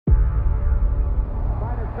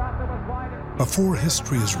Before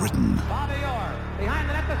history is written,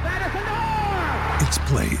 it's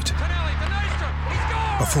played.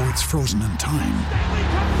 Before it's frozen in time,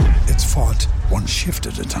 it's fought one shift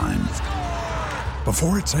at a time.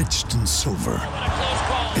 Before it's etched in silver,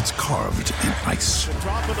 it's carved in ice.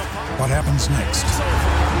 What happens next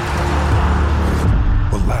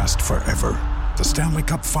will last forever. The Stanley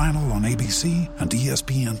Cup Final on ABC and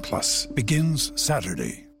ESPN Plus begins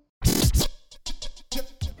Saturday.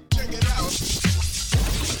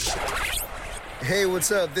 Hey,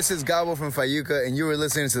 what's up? This is Gabo from Fayuca, and you are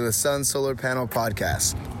listening to the Sun Solar Panel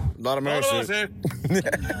Podcast. A lot of mercy.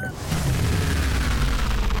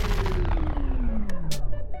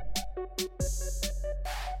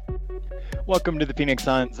 Welcome to the Phoenix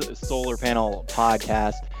Suns Solar Panel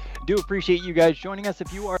Podcast. Do appreciate you guys joining us.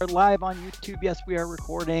 If you are live on YouTube, yes, we are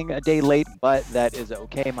recording a day late, but that is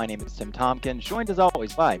okay. My name is Tim Tompkins, joined as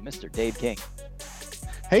always by Mr. Dave King.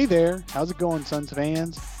 Hey there. How's it going, Suns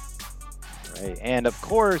fans? Right. And of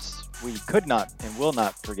course, we could not and will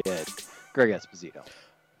not forget Greg Esposito.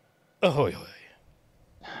 Ahoy.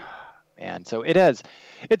 And so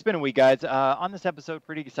it's been a week, guys. On this episode,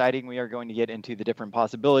 pretty exciting. We are going to get into the different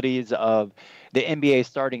possibilities of the NBA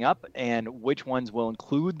starting up and which ones will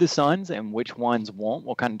include the Suns and which ones won't.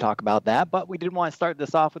 We'll kind of talk about that. But we did want to start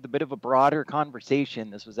this off with a bit of a broader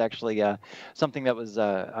conversation. This was actually something that was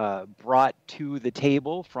brought to the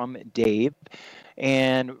table from Dave,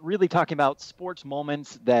 and really talking about sports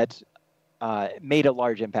moments that made a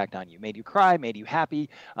large impact on you, made you cry, made you happy,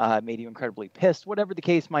 made you incredibly pissed, whatever the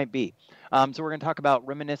case might be. So we're going to talk about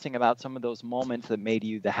reminiscing about some of those moments that made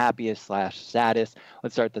you the happiest / saddest.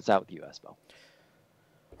 Let's start this out with you, Espo.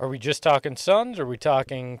 Are we just talking Suns, or are we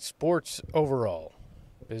talking sports overall?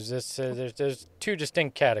 Is this there's two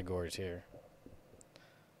distinct categories here.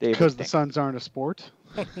 Because the Suns aren't a sport?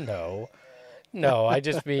 No, I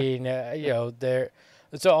just mean they're.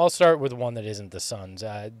 So I'll start with one that isn't the Suns.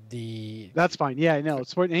 That's fine. Yeah, I know.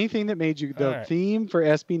 Sport. Anything that made you. The theme for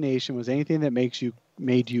SB Nation was anything that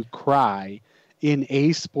made you cry in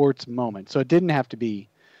a sports moment. So it didn't have to be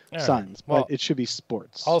Suns, but it should be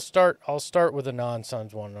sports. I'll start with a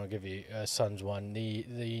non-Suns one, and I'll give you a Suns one.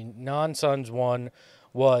 The non-Suns one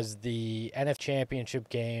was the NF Championship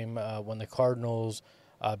game when the Cardinals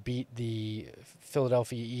beat the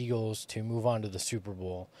Philadelphia Eagles to move on to the Super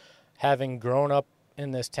Bowl. Having grown up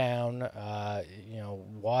in this town,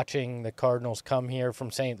 watching the Cardinals come here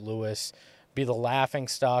from St. Louis, be the laughing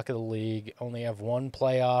stock of the league, only have one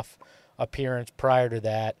playoff appearance prior to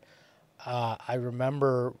that. I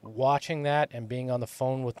remember watching that and being on the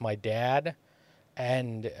phone with my dad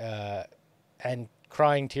and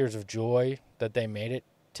crying tears of joy that they made it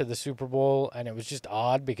to the Super Bowl. And it was just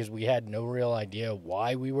odd because we had no real idea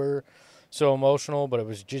why we were so emotional, but it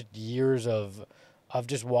was just years of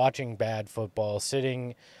just watching bad football,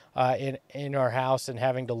 sitting in our house and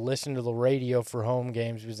having to listen to the radio for home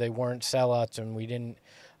games because they weren't sellouts and we didn't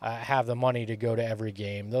have the money to go to every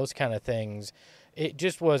game, those kind of things. It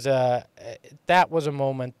just was that was a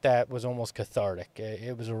moment that was almost cathartic.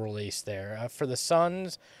 It was a release there. For the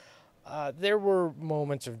Suns, there were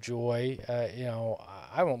moments of joy.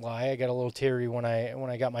 I won't lie, I got a little teary when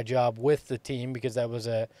I got my job with the team because that was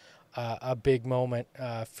a big moment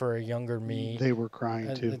for a younger me. They were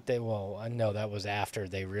crying too. No, that was after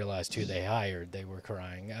they realized who they hired. They were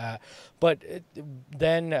crying. But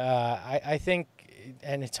then I think,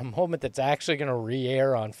 and it's a moment that's actually going to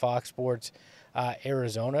re-air on Fox Sports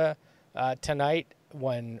Arizona tonight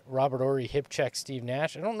when Robert Horry hip-checked Steve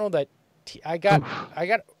Nash. I don't know that I got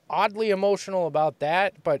oddly emotional about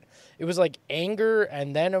that, but it was like anger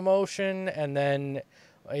and then emotion and then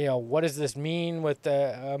what does this mean with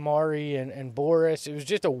Amari and Boris? It was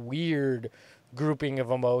just a weird grouping of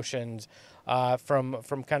emotions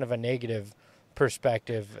from kind of a negative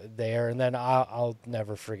perspective there. And then I'll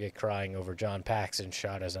never forget crying over John Paxson's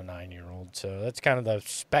shot as a 9-year-old. So that's kind of the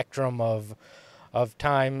spectrum of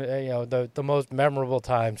time, the most memorable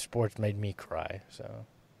time sports made me cry. So,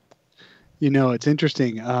 it's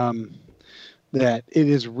interesting that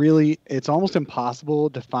it's almost impossible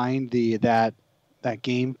to find that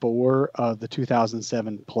Game 4 of the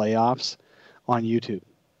 2007 playoffs on YouTube,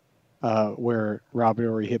 where Robert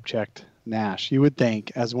Horry hip-checked Nash. You would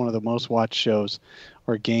think, as one of the most watched shows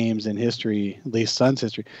or games in history, at least Suns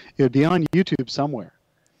history, it would be on YouTube somewhere.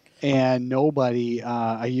 And nobody,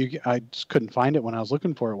 I just couldn't find it when I was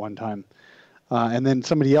looking for it one time. And then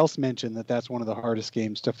somebody else mentioned that that's one of the hardest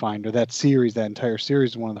games to find, or that entire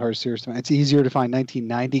series is one of the hardest series to find. It's easier to find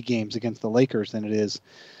 1990 games against the Lakers than it is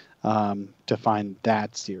to find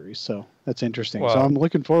that series. So that's interesting. So I'm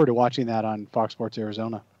looking forward to watching that on Fox Sports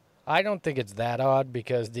Arizona. I don't think it's that odd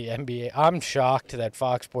because the NBA. I'm shocked that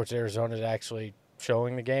Fox Sports Arizona is actually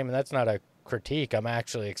showing the game, and that's not a critique. I'm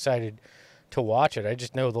actually excited to watch it. I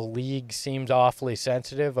just know the league seems awfully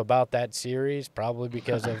sensitive about that series, probably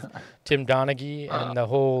because of Tim Donaghy and the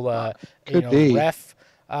whole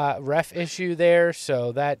ref issue there.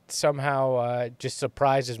 So that somehow just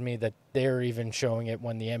surprises me that they're even showing it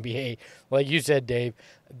when the NBA, like you said, Dave,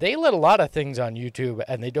 they let a lot of things on YouTube,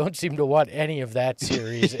 and they don't seem to want any of that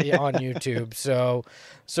series on YouTube. So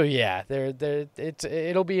yeah,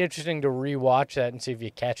 it'll be interesting to rewatch that and see if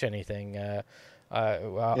you catch anything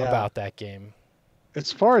about that game.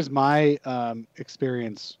 As far as my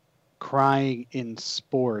experience crying in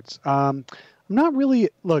sports, I'm not really.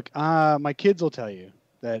 Look, my kids will tell you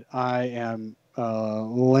that I am a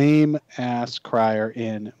lame ass crier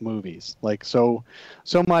in movies. Like so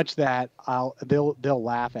much that they'll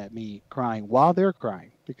laugh at me crying while they're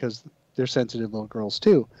crying because they're sensitive little girls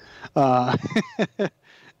too. I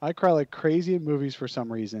cry like crazy in movies for some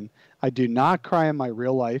reason. I do not cry in my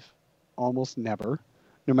real life, almost never,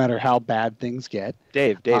 no matter how bad things get.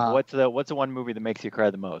 Dave, what's the one movie that makes you cry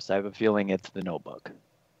the most? I have a feeling it's The Notebook.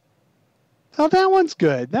 Oh, that one's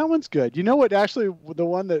good. You know what? Actually, the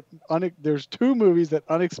one that there's two movies that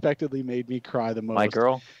unexpectedly made me cry the most. My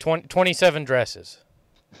Girl? 27 Dresses.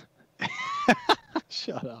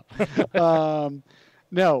 Shut up.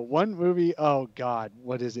 No, one movie. Oh God,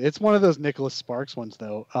 what is it? It's one of those Nicholas Sparks ones,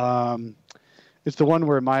 though. It's the one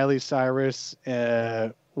where Miley Cyrus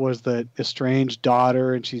was the estranged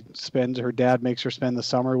daughter, and her dad makes her spend the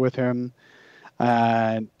summer with him.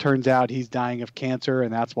 Turns out he's dying of cancer,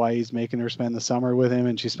 and that's why he's making her spend the summer with him.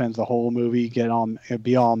 And she spends the whole movie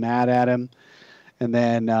be all mad at him. And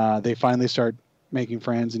then they finally start making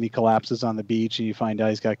friends, and he collapses on the beach, and you find out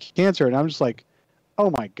he's got cancer. And I'm just like, oh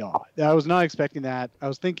my God, I was not expecting that. I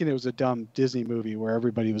was thinking it was a dumb Disney movie where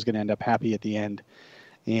everybody was going to end up happy at the end,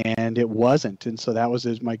 and it wasn't. And so that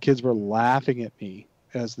was my kids were laughing at me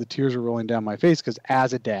as the tears were rolling down my face, because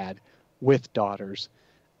as a dad with daughters,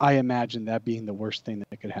 I imagine that being the worst thing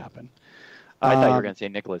that could happen. I thought you were going to say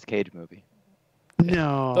Nicolas Cage movie.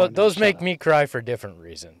 No. Those make me cry for different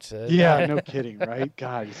reasons. Yeah, no kidding, right?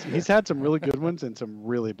 God, he's had some really good ones and some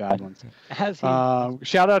really bad ones. Has he?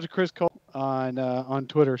 Shout out to Chris Cole on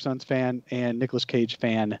Twitter, Suns fan and Nicolas Cage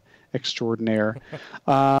fan extraordinaire.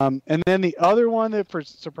 And then the other one that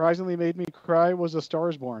surprisingly made me cry was A Star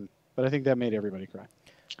Is Born, but I think that made everybody cry.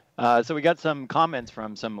 So we got some comments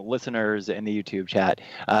from some listeners in the YouTube chat.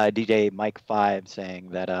 DJ Mike 5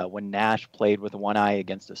 saying that when Nash played with one eye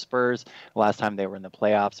against the Spurs, the last time they were in the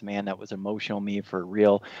playoffs, man, that was emotional me for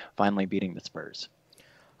real, finally beating the Spurs.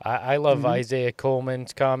 I love Isaiah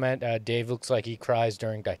Coleman's comment. Dave looks like he cries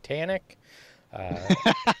during Titanic.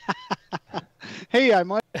 Hey, I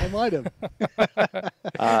might have.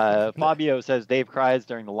 Fabio says Dave cries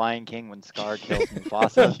during The Lion King when Scar kills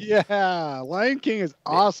Mufasa. Yeah, Lion King is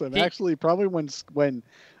awesome. Actually, probably when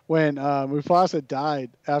Mufasa died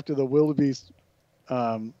after the wildebeest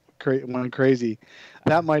went crazy,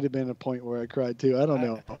 that might have been a point where I cried too. I don't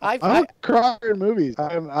know. I'm a crier in movies.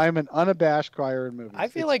 I'm an unabashed crier in movies. I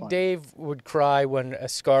feel like Dave would cry when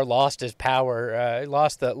Scar lost his power,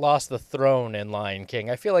 lost the throne in Lion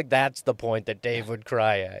King. I feel like that's the point that Dave would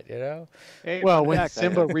cry at. You know. Hey, well, when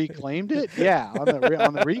Simba reclaimed it, yeah, on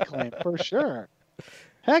the reclaim for sure.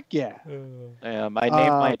 Heck yeah. I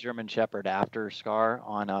named my German Shepherd after Scar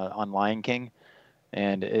on Lion King.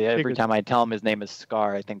 And every time I tell him his name is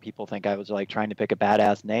Scar, I think people think I was like trying to pick a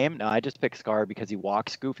badass name. No, I just picked Scar because he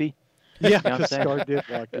walks goofy. Yeah, because Scar did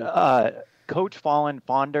walk goofy. Coach Fallen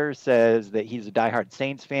Fonder says that he's a diehard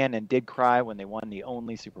Saints fan and did cry when they won the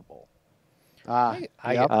only Super Bowl.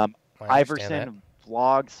 Iverson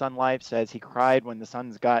Vlog Sun Life says he cried when the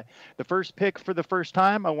Suns got the first pick for the first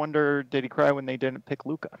time. I wonder, did he cry when they didn't pick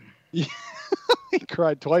Luka? Yeah. He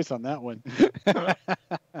cried twice on that one.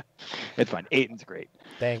 It's fine. Aiton's great.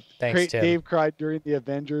 Thanks, Tim. Dave cried during the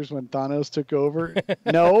Avengers when Thanos took over.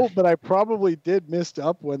 No, but I probably did missed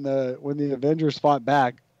up when the Avengers fought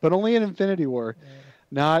back, but only in Infinity War,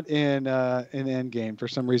 not in Endgame. For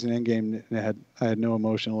some reason, Endgame I had no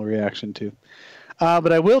emotional reaction to.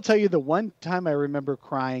 But I will tell you the one time I remember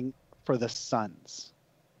crying for the Suns.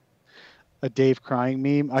 A Dave crying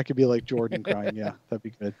meme. I could be like Jordan crying. Yeah, that'd be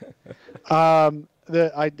good.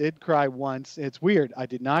 I did cry once. It's weird. I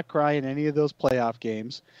did not cry in any of those playoff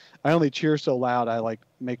games. I only cheer so loud I like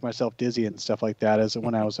make myself dizzy and stuff like that as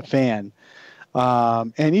when I was a fan.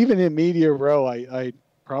 And even in Media Row, I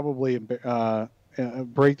probably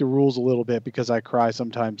break the rules a little bit because I cry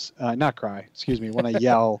sometimes. Not cry, excuse me, when I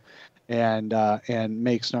yell and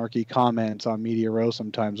make snarky comments on Media Row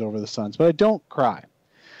sometimes over the Suns. But I don't cry.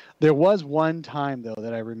 There was one time though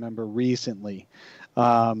that I remember recently.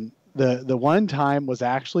 The one time was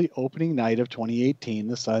actually opening night of 2018.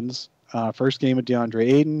 The Suns' first game with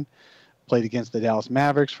DeAndre Ayton played against the Dallas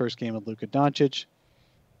Mavericks. First game with Luka Doncic.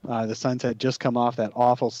 The Suns had just come off that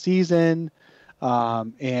awful season,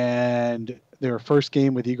 and their first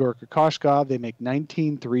game with Igor Kokoshkov, they make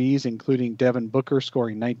 19 threes, including Devin Booker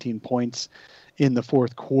scoring 19 points in the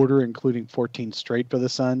fourth quarter, including 14 straight for the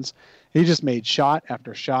Suns. He just made shot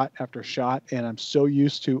after shot after shot, and I'm so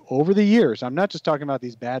used to, over the years, I'm not just talking about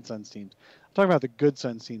these bad Suns teams, I'm talking about the good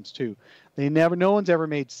Suns teams too. No one's ever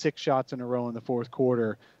made 6 shots in a row in the fourth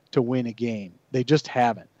quarter to win a game. They just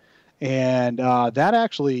haven't. And that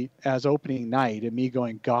actually, as opening night, and me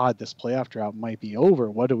going, God, this playoff drought might be over.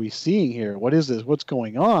 What are we seeing here? What is this? What's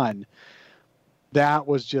going on? That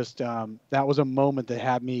was just that was a moment that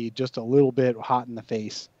had me just a little bit hot in the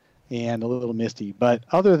face and a little misty. But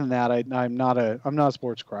other than that, I'm not a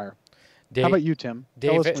sports crier. Dave, how about you, Tim?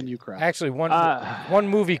 Dave, tell us when you cry. Actually, one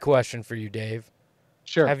movie question for you, Dave.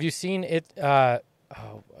 Sure. Have you seen it?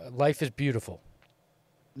 Life is Beautiful.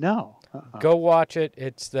 No. Go watch it.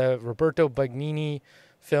 It's the Roberto Benigni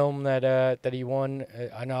film that he won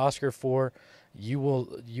an Oscar for. You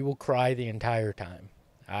will cry the entire time.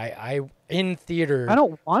 I in theater. I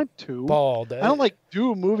don't want to. Bawled. I don't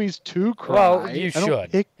do movies to cry. Well, you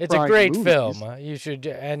should. It's a great film. You should.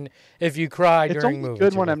 And if you cry during movies, it's only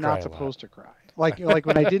good when I'm not supposed to cry. Like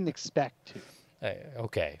when I didn't expect to.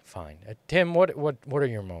 Okay, fine. Tim, what are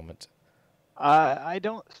your moments? I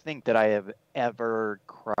don't think that I have ever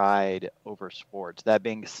cried over sports. That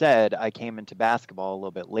being said, I came into basketball a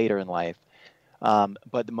little bit later in life.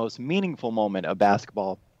 But the most meaningful moment of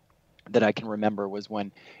basketball that I can remember was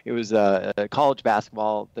when it was college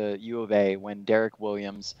basketball, the U of A, when Derek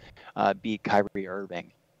Williams beat Kyrie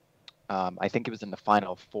Irving. I think it was in the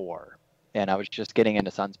Final Four, and I was just getting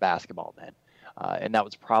into Suns basketball then. And that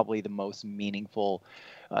was probably the most meaningful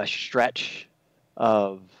stretch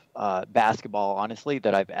of basketball, honestly,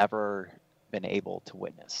 that I've ever been able to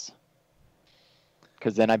witness.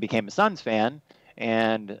 Because then I became a Suns fan,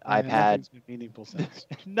 and I've had meaningful sense.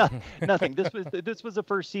 Nothing. This was the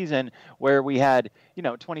first season where we had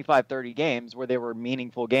 25, 30 games where they were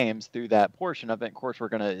meaningful games through that portion of it. Of course, we're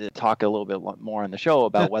going to talk a little bit more on the show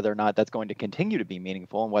about whether or not that's going to continue to be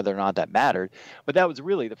meaningful and whether or not that mattered. But that was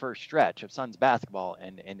really the first stretch of Suns basketball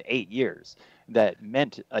in 8 years that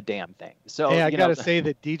meant a damn thing. So hey, I got to say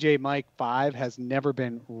that DJ Mike 5 has never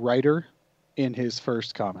been righter in his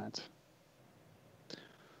first comments.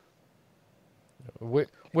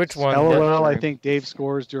 Which one? LOL, I think Dave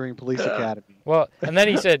scores during Police Academy. Well, and then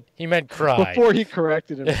he said he meant cry. Before he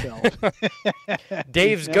corrected himself.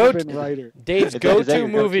 Dave's go-to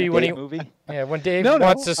movie when he movie? Yeah, when Dave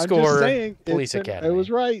wants to score Police Academy. I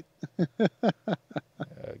was right.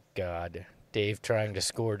 God. Dave trying to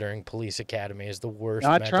score during Police Academy is the worst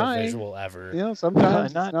visual ever. Sometimes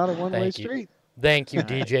it's not a one-way street. Thank you,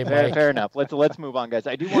 DJ Mike. Fair enough. Let's move on, guys.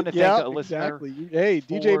 I do want to thank a listener. Hey,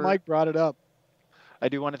 DJ Mike brought it up. I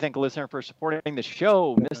do want to thank a listener for supporting the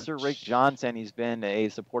show, Mr. Rick Johnson. He's been a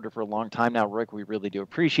supporter for a long time now. Rick, we really do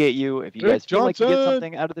appreciate you. If you guys feel like you get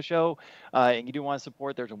something out of the show and you do want to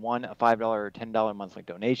support, there's a $5 or $10 monthly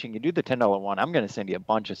donation. You do the $10 one, I'm going to send you a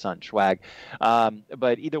bunch of Sun swag.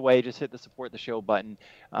 But either way, just hit the support the show button.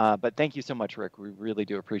 But thank you so much, Rick. We really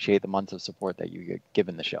do appreciate the months of support that you give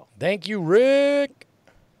in the show. Thank you, Rick.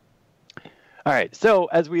 All right. So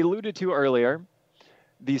as we alluded to earlier,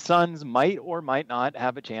 the Suns might or might not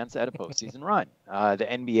have a chance at a postseason run. The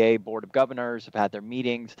NBA Board of Governors have had their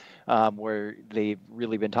meetings where they've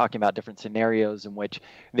really been talking about different scenarios in which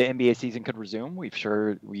the NBA season could resume. We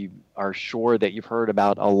are sure that you've heard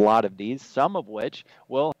about a lot of these, some of which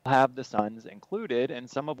will have the Suns included and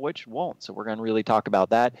some of which won't. So we're going to really talk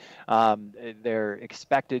about that. They're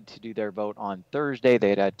expected to do their vote on Thursday. They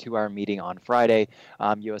had a 2-hour meeting on Friday.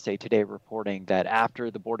 USA Today reporting that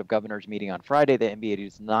after the Board of Governors meeting on Friday, the NBA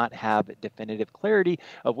does not have definitive clarity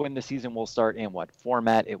of when the season will start and what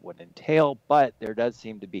format it would entail, but there does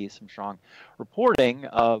seem to be some strong reporting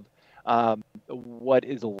of what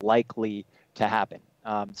is likely to happen.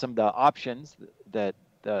 Some of the options that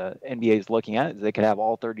the NBA is looking at is they could have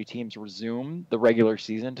all 30 teams resume the regular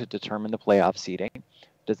season to determine the playoff seeding.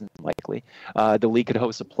 Doesn't seem likely. The league could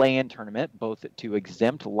host a play-in tournament, both to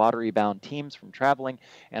exempt lottery-bound teams from traveling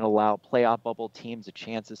and allow playoff bubble teams a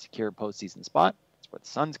chance to secure a postseason spot. It's where the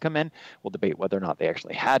Suns come in. We'll debate whether or not they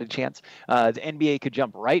actually had a chance. The NBA could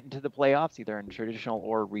jump right into the playoffs, either in traditional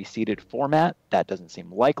or reseeded format. That doesn't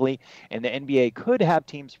seem likely. And the NBA could have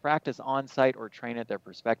teams practice on-site or train at their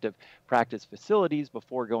respective practice facilities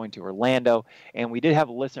before going to Orlando. And we did have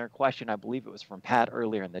a listener question. I believe it was from Pat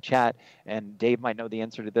earlier in the chat. And Dave might know the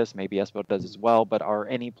answer to this. Maybe Espo does as well. But are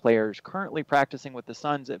any players currently practicing with the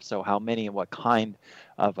Suns? If so, how many and what kind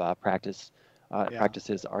of practices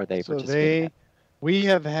are they participating in? We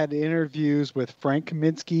have had interviews with Frank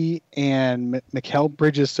Kaminsky and Mikal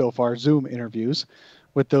Bridges so far, Zoom interviews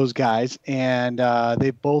with those guys. And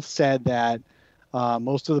they both said that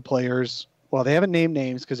most of the players, well, they haven't named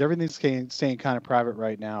names because everything's staying kind of private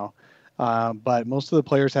right now. But most of the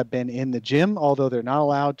players have been in the gym, although they're not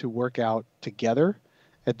allowed to work out together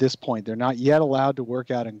at this point. They're not yet allowed to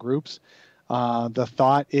work out in groups. The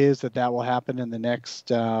thought is that will happen in the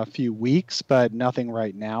next few weeks, but nothing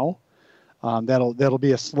right now. That'll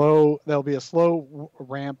be a slow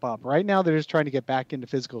ramp up. Right now, they're just trying to get back into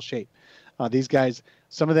physical shape. These guys,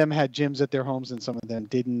 some of them had gyms at their homes and some of them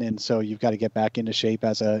didn't, and so you've got to get back into shape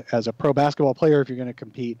as a pro basketball player if you're going to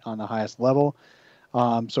compete on the highest level.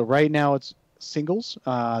 So right now it's singles.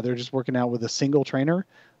 They're just working out with a single player,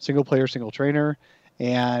 single trainer,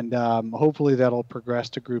 and hopefully that'll progress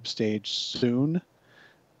to group stage soon.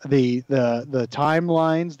 The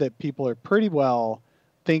timelines that people are pretty well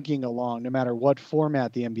thinking along, no matter what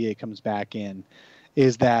format the NBA comes back in,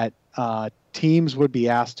 is that teams would be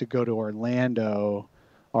asked to go to Orlando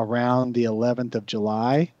around the 11th of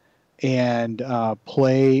July and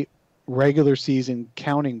play regular season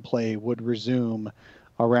counting play would resume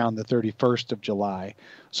around the 31st of July.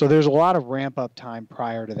 So there's a lot of ramp up time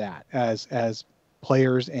prior to that as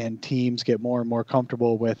players and teams get more and more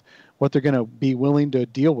comfortable with what they're going to be willing to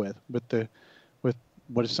deal with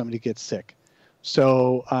what if somebody gets sick.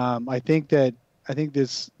 So I think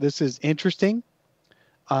this is interesting.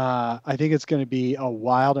 I think it's going to be a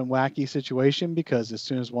wild and wacky situation because as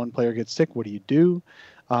soon as one player gets sick, what do you do?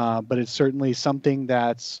 But it's certainly something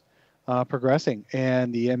that's progressing.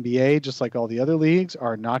 And the NBA, just like all the other leagues,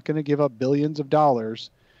 are not going to give up billions of dollars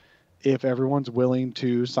if everyone's willing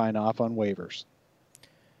to sign off on waivers.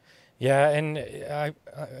 Yeah, and I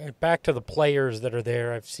back to the players that are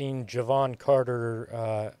there. I've seen Javon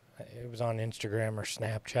Carter, it was on Instagram or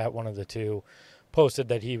Snapchat, one of the two, posted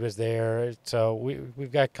that he was there. So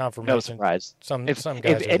we've got confirmation. No surprise. Some guys are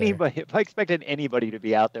there. If I expected anybody to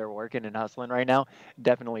be out there working and hustling right now,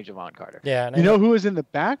 definitely Javon Carter. Yeah, and you know who was in the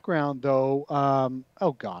background though?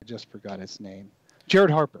 Oh God, I just forgot his name. Jared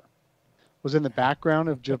Harper was in the background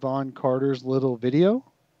of Javon Carter's little video.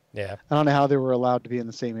 Yeah, I don't know how they were allowed to be in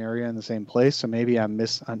the same area in the same place. So maybe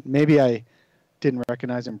I didn't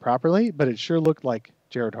recognize him properly, but it sure looked like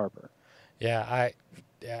Jared Harper. It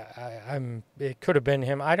could have been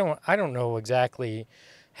him. I don't know exactly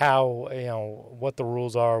how, what the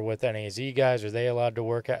rules are with NAZ guys. Are they allowed to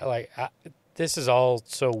work at, this is all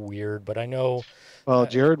so weird, but I know. Well,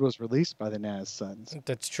 Jared was released by the Naz Suns.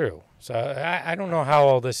 That's true. So I don't know how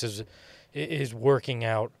all this is working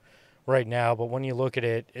out right now, but when you look at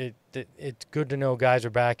it, it's good to know guys are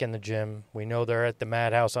back in the gym. We know they're at the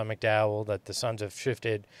Madhouse on McDowell, that the Suns have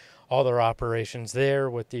shifted all their operations there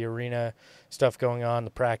with the arena stuff going on, the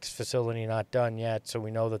practice facility not done yet, so we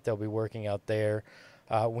know that they'll be working out there.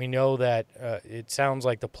 We know that it sounds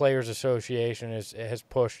like the Players Association has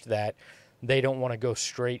pushed that they don't want to go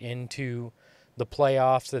straight into the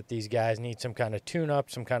playoffs, that these guys need some kind of tune-up,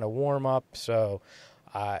 some kind of warm-up. So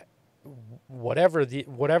whatever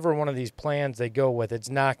one of these plans they go with, it's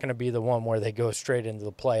not going to be the one where they go straight into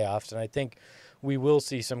the playoffs. And I think we will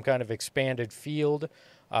see some kind of expanded field.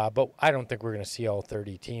 But I don't think we're going to see all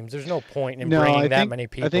 30 teams. There's no point in bringing that many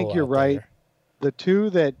people. I think you're right. There. The two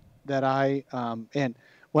that I and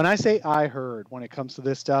when I say I heard, when it comes to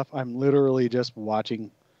this stuff, I'm literally just watching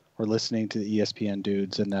or listening to the ESPN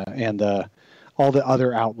dudes and all the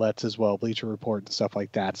other outlets as well, Bleacher Report and stuff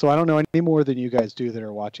like that. So I don't know any more than you guys do that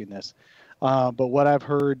are watching this. But what I've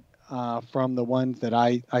heard from the ones that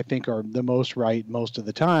I think are the most right most of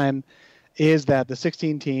the time is that the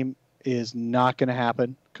 16 team is not going to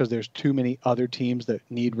happen because there's too many other teams that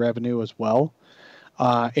need revenue as well.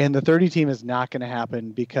 And the 30 team is not going to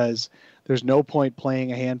happen because there's no point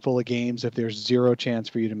playing a handful of games if there's zero chance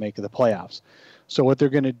for you to make the playoffs. So what they're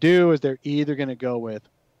going to do is they're either going to go with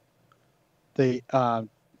the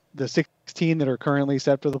 16 that are currently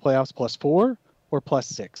set for the playoffs plus 4 or plus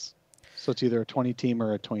 6. So it's either a 20 team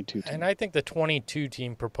or a 22 team. And I think the 22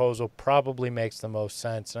 team proposal probably makes the most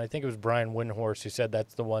sense. And I think it was Brian Windhorst who said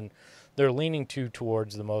that's the one they're leaning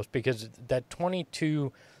towards the most, because that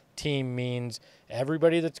 22 team means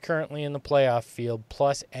everybody that's currently in the playoff field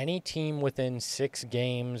plus any team within 6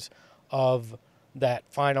 games of that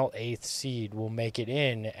final 8th seed will make it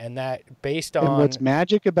in, and that based on... And what's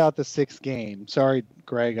magic about the 6th game, sorry,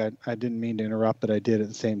 Greg, I didn't mean to interrupt, but I did at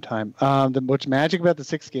the same time. What's magic about the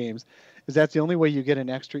 6 games is that's the only way you get an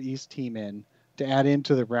extra East team in to add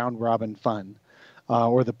into the round-robin fun,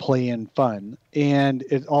 or the play-in fun. And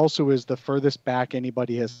it also is the furthest back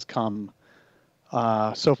anybody has come.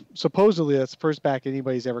 So supposedly that's the first back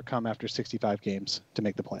anybody's ever come after 65 games to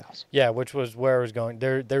make the playoffs. Yeah, which was where I was going.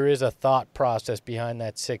 There is a thought process behind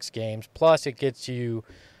that 6 games. Plus, it gets you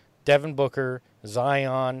Devin Booker,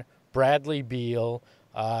 Zion, Bradley Beal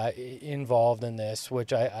involved in this,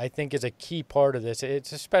 which I think is a key part of this.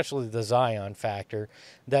 It's especially the Zion factor,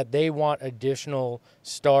 that they want additional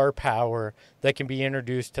star power that can be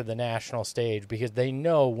introduced to the national stage, because they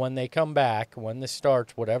know when they come back, when this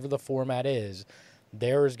starts, whatever the format is,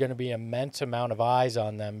 there is going to be immense amount of eyes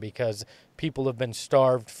on them because people have been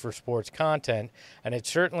starved for sports content, and it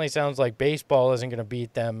certainly sounds like baseball isn't going to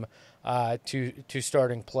beat them to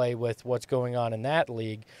starting play with what's going on in that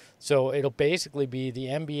league. So it'll basically be the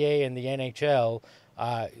NBA and the NHL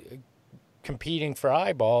competing for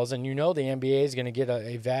eyeballs, and the NBA is going to get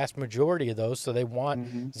a vast majority of those, so they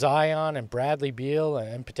want Zion and Bradley Beal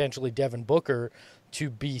and potentially Devin Booker to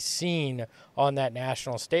be seen on that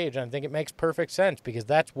national stage. And I think it makes perfect sense because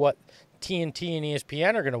that's what TNT and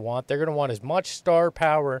ESPN are going to want. They're going to want as much star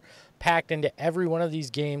power packed into every one of these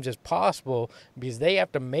games as possible because they have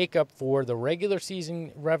to make up for the regular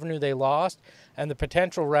season revenue they lost and the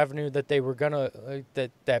potential revenue that they were going to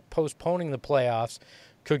that postponing the playoffs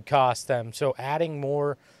could cost them. So adding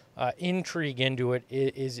more intrigue into it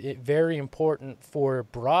is very important for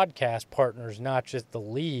broadcast partners, not just the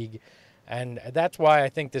league. And that's why I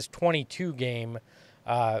think this 22-game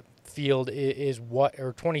field is what,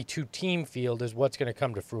 or 22-team field is what's going to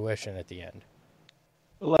come to fruition at the end.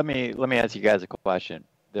 Let me ask you guys a question.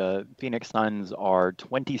 The Phoenix Suns are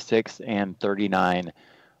 26-39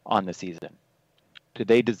 on the season. Do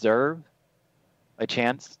they deserve a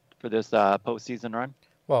chance for this postseason run?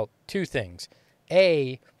 Well, 2 things.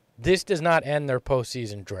 A, this does not end their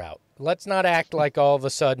postseason drought. Let's not act like all of a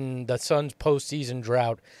sudden the Suns' postseason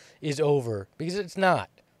drought is over, because it's not.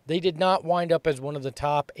 They did not wind up as one of the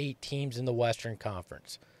top 8 teams in the Western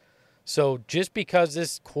Conference. So just because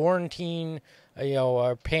this quarantine,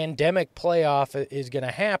 pandemic playoff is going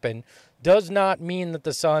to happen does not mean that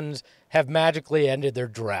the Suns have magically ended their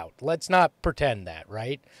drought. Let's not pretend that,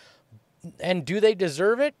 right? And do they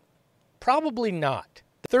deserve it? Probably not.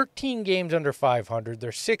 13 games under 500.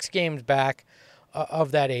 They're 6 games back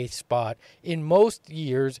of that 8th spot. In most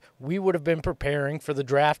years, we would have been preparing for the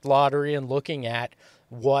draft lottery and looking at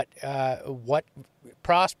what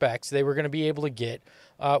prospects they were going to be able to get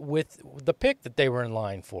with the pick that they were in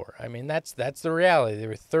line for. I mean, that's the reality. They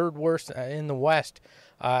were 3rd worst in the West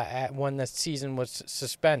when the season was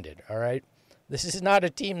suspended, all right? This is not a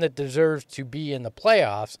team that deserves to be in the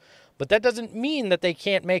playoffs, but that doesn't mean that they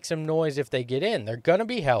can't make some noise if they get in. They're going to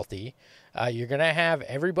be healthy. You're going to have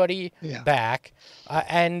everybody back,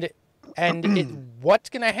 and what's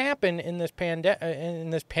going to happen in this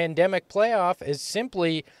pandemic playoff is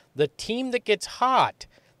simply the team that gets hot,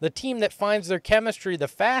 the team that finds their chemistry the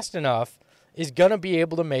fast enough, is going to be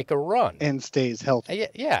able to make a run and stays healthy.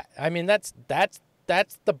 Yeah. I mean, that's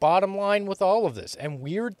the bottom line with all of this, and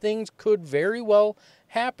weird things could very well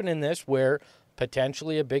happen in this where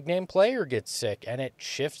potentially a big-name player gets sick, and it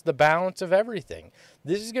shifts the balance of everything.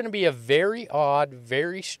 This is going to be a very odd,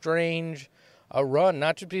 very strange run,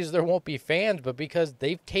 not just because there won't be fans, but because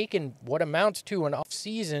they've taken what amounts to an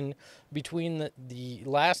off-season between the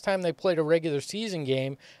last time they played a regular season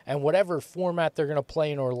game and whatever format they're going to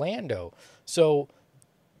play in Orlando. So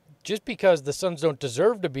just because the Suns don't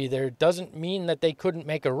deserve to be there doesn't mean that they couldn't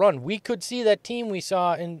make a run. We could see that team we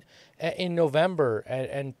saw in November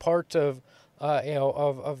and parts of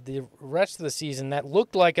the rest of the season that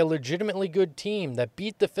looked like a legitimately good team that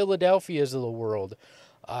beat the Philadelphias of the world.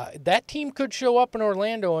 That team could show up in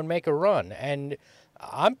Orlando and make a run, and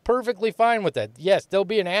I'm perfectly fine with that. Yes, there'll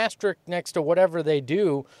be an asterisk next to whatever they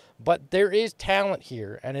do, but there is talent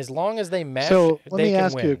here, and as long as they mesh, so let they me can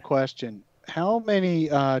ask win. you a question. How many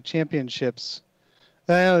championships,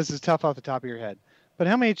 I know this is tough off the top of your head, but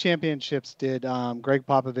how many championships did Greg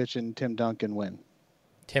Popovich and Tim Duncan win?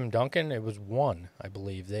 Tim Duncan, it was 1, I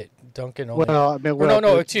believe. That Duncan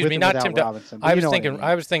only. Excuse me, not Tim Duncan. I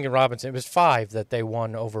was thinking Robinson. It was 5 that they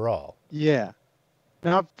won overall. Yeah,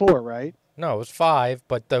 not 4, right? No, it was 5,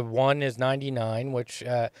 but the 1 is 99, which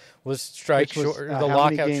was strike short. The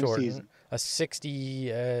lockout shortened. A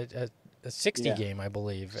 60, 60 Yeah. game, I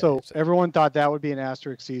believe. So everyone thought that would be an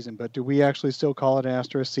asterisk season, but do we actually still call it an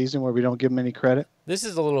asterisk season where we don't give them any credit? This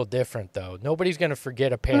is a little different, though. Nobody's going to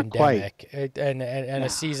forget a Not quite. pandemic and a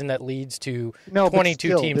season that leads to No, but 22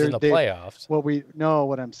 still, teams in the playoffs.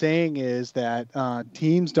 What I'm saying is that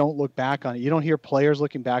teams don't look back on it. You don't hear players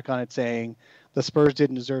looking back on it saying the Spurs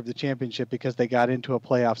didn't deserve the championship because they got into a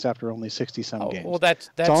playoffs after only 60-some games. Well, that's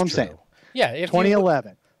all I'm true. saying. Yeah, if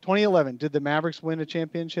 2011, did the Mavericks win a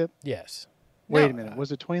championship? Yes. Wait a minute.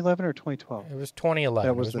 Was it 2011 or 2012? It was 2011.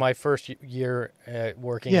 It was my first year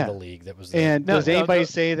working in the league. That was. And does anybody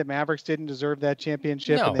say that Mavericks didn't deserve that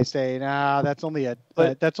championship? No. And they say, nah, that's only a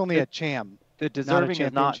cham. The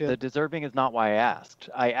deserving is not why I asked.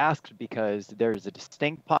 I asked because there's a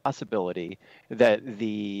distinct possibility that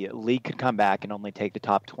the league could come back and only take the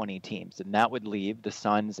top 20 teams, and that would leave the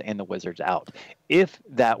Suns and the Wizards out. If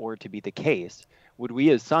that were to be the case, would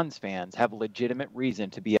we as Suns fans have a legitimate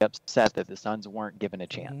reason to be upset that the Suns weren't given a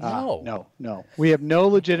chance? No. No. We have no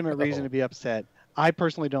legitimate reason to be upset. I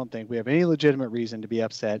personally don't think we have any legitimate reason to be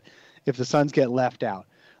upset if the Suns get left out.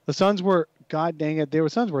 The Suns were, God dang it, the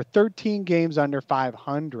Suns were 13 games under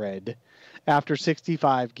 500 after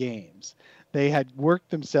 65 games. They had worked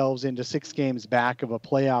themselves into 6 games back of a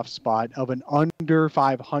playoff spot of an under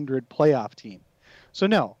 500 playoff team. So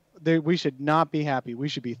no, we should not be happy. We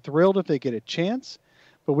should be thrilled if they get a chance,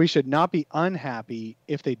 but we should not be unhappy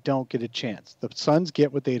if they don't get a chance. The Suns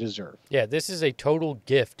get what they deserve. Yeah, this is a total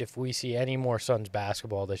gift if we see any more Suns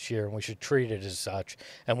basketball this year, and we should treat it as such.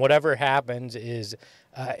 And whatever happens is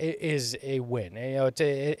a win. You know,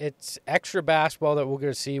 it's extra basketball that we're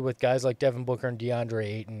going to see with guys like Devin Booker and DeAndre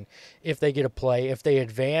Ayton. If they get a play, if they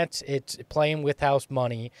advance, it's playing with house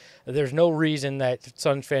money. There's no reason that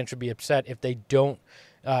Suns fans should be upset if they don't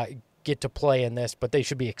get to play in this, but they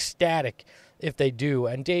should be ecstatic if they do.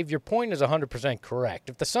 And Dave, your point is 100%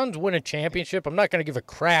 correct. If the Suns win a championship, I'm not going to give a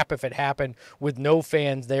crap if it happened with no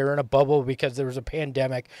fans there in a bubble because there was a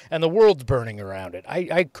pandemic and the world's burning around it.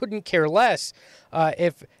 I couldn't care less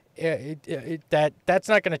if that's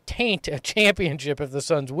not going to taint a championship if the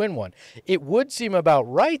Suns win one. It would seem about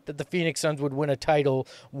right that the Phoenix Suns would win a title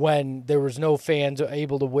when there was no fans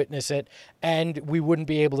able to witness it, and we wouldn't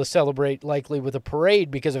be able to celebrate likely with a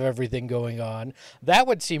parade because of everything going on. That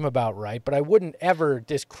would seem about right, but I wouldn't ever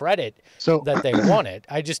discredit that they won it.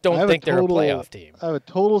 I just don't think they're a playoff team. I have a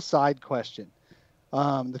total side question.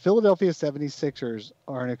 The Philadelphia 76ers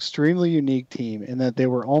are an extremely unique team in that they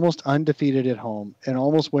were almost undefeated at home and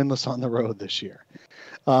almost winless on the road this year.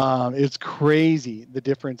 It's crazy, the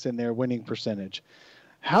difference in their winning percentage.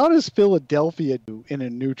 How does Philadelphia do in a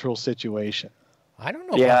neutral situation? I don't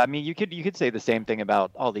know. Yeah, I mean, you could say the same thing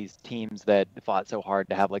about all these teams that fought so hard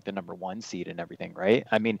to have like the number 1 seed and everything, right?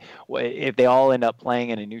 I mean, if they all end up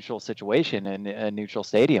playing in a neutral situation in a neutral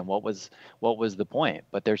stadium, what was the point?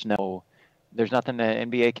 But there's nothing the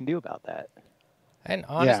NBA can do about that. And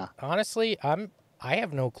honestly, I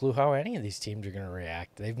have no clue how any of these teams are going to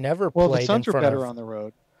react. They've never played in front of... the Suns are better on the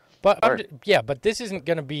road. But but this isn't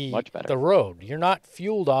going to be the road. You're not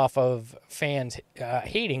fueled off of fans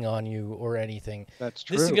hating on you or anything. That's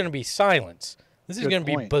true. This is going to be silence. This is going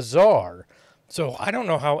to be bizarre. So I don't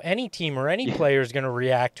know how any team or any player is going to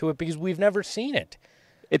react to it because we've never seen it.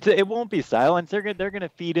 It won't be silence. They're gonna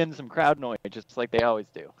feed in some crowd noise just like they always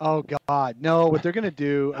do. Oh God, no! What they're gonna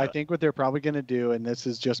do, I think what they're probably gonna do, and this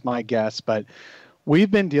is just my guess, but we've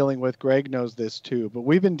been dealing with. Greg knows this too, but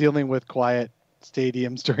we've been dealing with quiet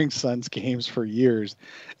stadiums during Suns games for years,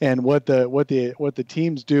 and what the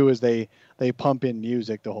teams do is they pump in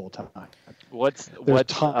music the whole time. There's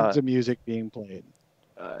tons of music being played.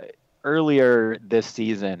 Earlier this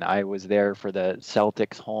season, I was there for the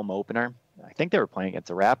Celtics home opener. I think they were playing against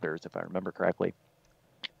the Raptors, if I remember correctly.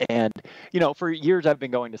 And, for years I've been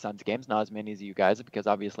going to Suns games, not as many as you guys, because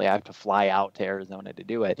obviously I have to fly out to Arizona to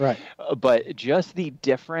do it. Right. But just the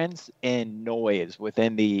difference in noise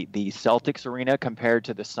within the Celtics arena compared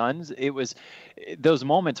to the Suns, it was those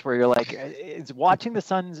moments where you're like, is watching the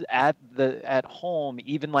Suns at home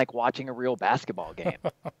even like watching a real basketball game?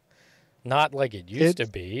 Not like it used to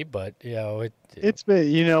be, but it's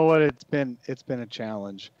been a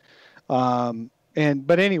challenge.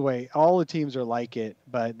 But anyway, all the teams are like it,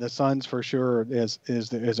 but the Suns for sure is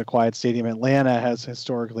a quiet stadium. Atlanta has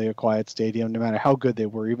historically a quiet stadium, no matter how good they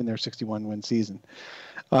were, even their 61-win season.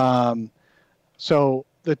 So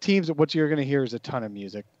the teams, what you're going to hear is a ton of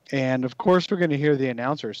music, and of course we're going to hear the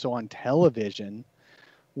announcers. So on television,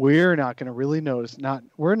 we're not going to really notice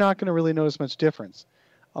much difference.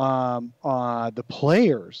 The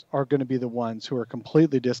players are going to be the ones who are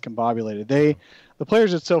completely discombobulated. The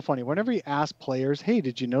players, it's so funny. Whenever you ask players, hey,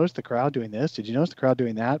 did you notice the crowd doing this? Did you notice the crowd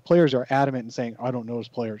doing that? Players are adamant in saying, I don't notice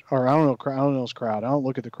players, or I don't notice crowd. I don't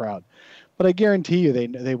look at the crowd. But I guarantee you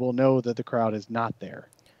they will know that the crowd is not there.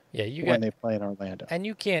 Yeah, when they play in Orlando. And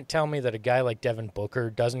you can't tell me that a guy like Devin Booker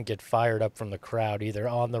doesn't get fired up from the crowd either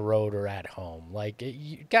on the road or at home. Like,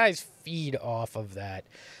 you guys feed off of that,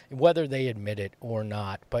 whether they admit it or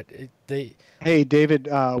not. But Hey, David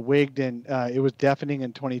Wigden, it was deafening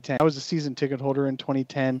in 2010. I was a season ticket holder in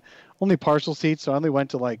 2010, only partial seats, so I only went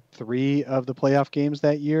to like 3 of the playoff games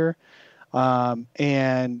that year.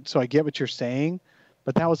 And so I get what you're saying.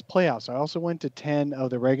 But that was playoffs. I also went to 10 of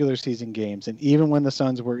the regular season games, and even when the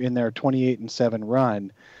Suns were in their 28-7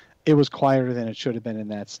 run, it was quieter than it should have been in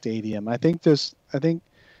that stadium. I think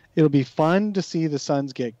it'll be fun to see the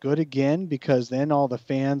Suns get good again, because then all the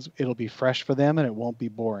fans, it'll be fresh for them and it won't be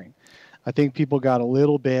boring. I think people got a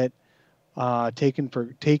little bit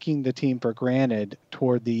taking the team for granted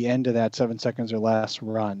toward the end of that 7 seconds or less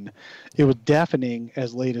run. It was deafening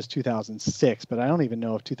as late as 2006, but I don't even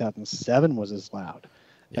know if 2007 was as loud.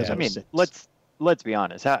 Yeah, I mean, let's be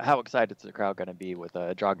honest. How excited is the crowd going to be with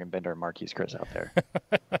Dragan Bender and Marquise Chris out there?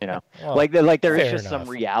 You know, Well, like there is just enough. some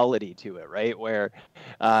reality to it, right? Where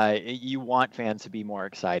you want fans to be more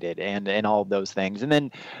excited and all of those things. And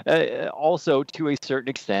then also, to a certain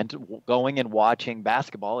extent, going and watching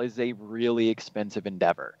basketball is a really expensive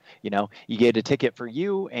endeavor. You know, you get a ticket for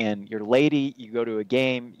you and your lady, you go to a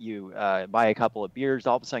game, you buy a couple of beers,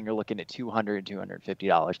 all of a sudden you're looking at $200,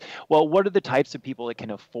 $250. Well, what are the types of people that can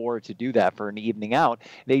afford to do that for an evening out?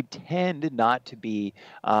 They tend not to be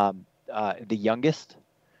the youngest.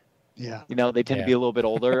 Yeah. You know, they tend to be a little bit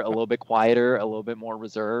older, a little bit quieter, a little bit more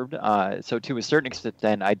reserved. So to a certain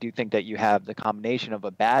extent, I do think that you have the combination of a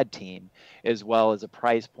bad team as well as a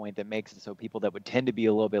price point that makes it so people that would tend to be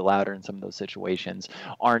a little bit louder in some of those situations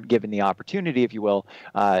aren't given the opportunity, if you will,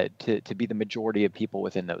 to be the majority of people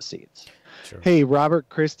within those seats. Sure. Hey, Robert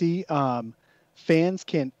Christie, fans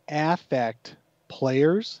can affect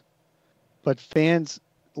players, but fans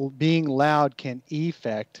being loud can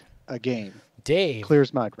affect a game. Dave, Clear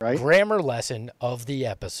as mud, right? grammar lesson of the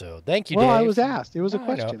episode. Thank you, Well, Dave. I was asked. It was a I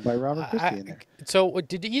question know. by Robert Christie in there. So,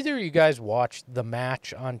 did either of you guys watch the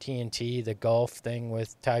match on TNT, the golf thing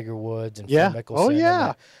with Tiger Woods and Yeah. Phil Mickelson? Oh,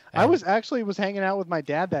 yeah. I and- was hanging out with my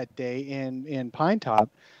dad that day in Pine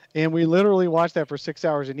Top, and we literally watched that for 6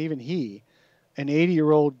 hours, and even he, an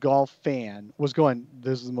 80-year-old golf fan, was going,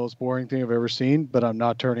 this is the most boring thing I've ever seen, but I'm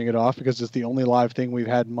not turning it off because it's the only live thing we've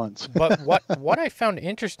had in months. But what I found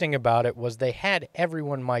interesting about it was they had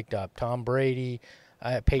everyone mic'd up. Tom Brady,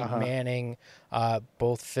 Peyton Manning,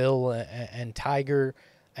 both Phil and Tiger.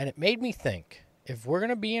 And it made me think, if we're going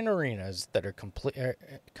to be in arenas that are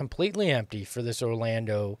completely empty for this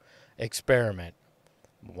Orlando experiment,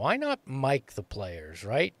 why not mic the players,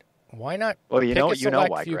 right? Why not? Well, you pick know a select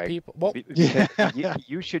why, few Greg. people? Well,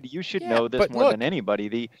 You should Yeah, know this but more look- than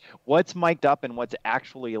anybody. What's mic'd up and what's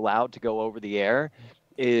actually allowed to go over the air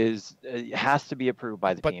has to be approved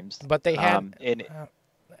by the teams. but they had and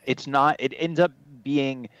it's not. It ends up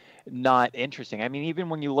being not interesting. I mean, even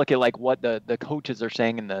when you look at like what the coaches are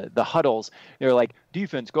saying in the huddles, they're like,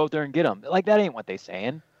 defense, go out there and get them. Like that ain't what they're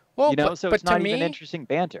saying. well, You know, but, so but it's to not me, even interesting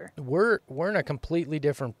banter. we're in a completely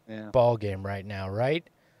different ball game right now, right?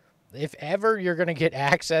 If ever you're going to get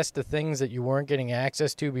access to things that you weren't getting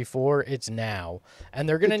access to before, it's now. And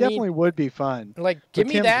they're going It to definitely need, would be fun. like, But give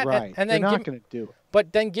me Tim's that, right. and They're then not going to do it.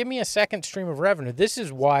 but then give me a second stream of revenue. This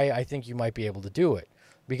is why I think you might be able to do it.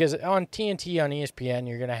 Because on TNT, on ESPN,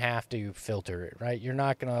 you're going to have to filter it, right? You're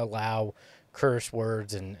not going to allow curse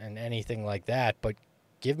words and anything like that. But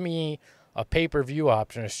give me a pay-per-view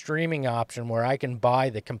option, a streaming option where I can buy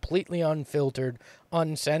the completely unfiltered,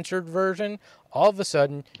 uncensored version. All of a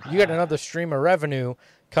sudden, you get another stream of revenue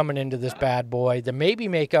coming into this bad boy that maybe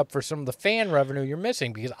make up for some of the fan revenue you're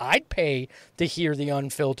missing, because I'd pay to hear the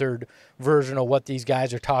unfiltered version of what these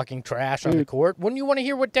guys are talking trash on the court. Wouldn't you want to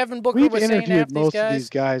hear what Devin Booker We've was saying to half interviewed most these of guys? these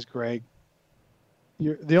guys, Greg.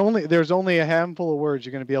 There's only a handful of words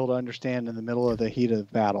you're going to be able to understand in the middle of the heat of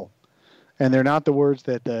battle. And they're not the words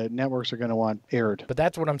that the networks are going to want aired. But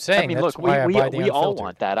that's what I'm saying. I mean, That's look, why we I buy the all unfiltered.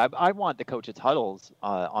 want that. I want the coaches' huddles,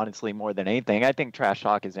 honestly, more than anything. I think trash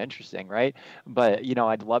talk is interesting, right? But, you know,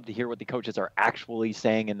 I'd love to hear what the coaches are actually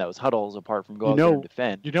saying in those huddles, apart from go out there and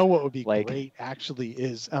defend. You know what would be Like- great, actually,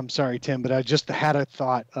 is I'm sorry, Tim, but I just had a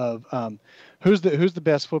thought of who's the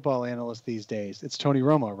best football analyst these days? It's Tony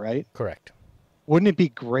Romo, right? Correct. Wouldn't it be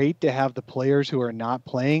great to have the players who are not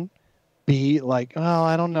playing be like, oh,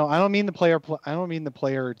 I don't know. I don't mean the player. I don't mean the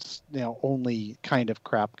player. It's only kind of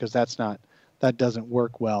crap, because that doesn't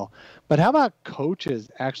work well. But how about coaches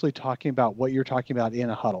actually talking about what you're talking about in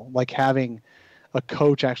a huddle, like having a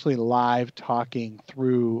coach actually live talking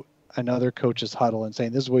through another coach's huddle and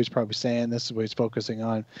saying, this is what he's probably saying, this is what he's focusing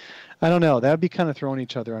on. I don't know. That would be kind of throwing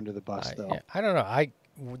each other under the bus, though. I don't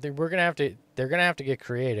know. They're gonna have to get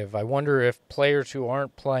creative. I wonder if players who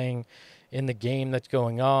aren't playing in the game that's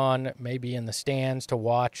going on, maybe in the stands to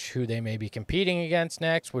watch who they may be competing against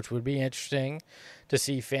next, which would be interesting to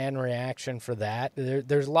see fan reaction for that.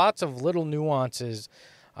 There's lots of little nuances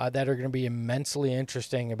that are going to be immensely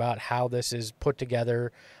interesting about how this is put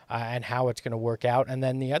together and how it's going to work out. And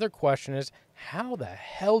then the other question is, how the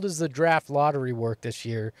hell does the draft lottery work this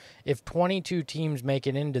year? If 22 teams make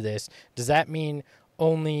it into this, does that mean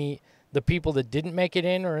only the people that didn't make it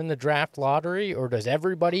in are in the draft lottery, or does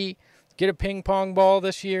everybody get a ping pong ball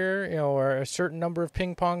this year, or a certain number of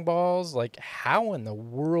ping pong balls? Like, how in the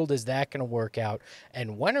world is that going to work out?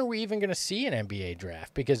 And when are we even going to see an NBA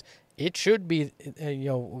draft? Because it should be,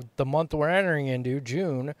 the month we're entering into,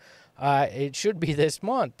 June, it should be this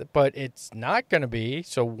month, but it's not going to be.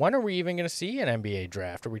 So when are we even going to see an NBA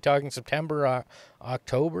draft? Are we talking September,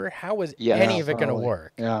 October? How is any of it going to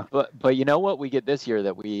work? Yeah. But you know what we get this year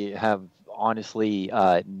that we have honestly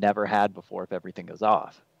never had before if everything goes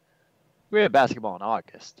off? We have basketball in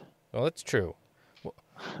August. Well, that's true.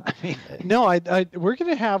 I mean, no, we're going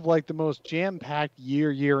to have like the most jam-packed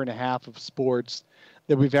year and a half of sports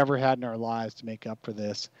that we've ever had in our lives to make up for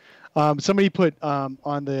this. Somebody put on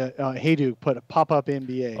the Haydu put a pop-up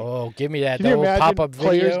NBA. Oh, give me that. Can you imagine pop-up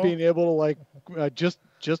players video? being able to like just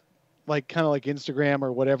like kind of like Instagram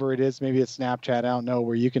or whatever it is, maybe it's Snapchat, I don't know,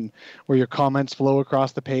 where your comments flow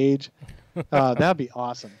across the page. That'd be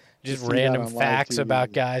awesome. Just random facts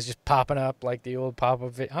about guys just popping up like the old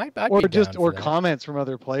pop-up video. Or comments from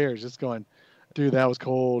other players just going, dude, that was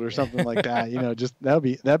cold, or something like that. Just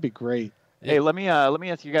that'd be great. Hey, let me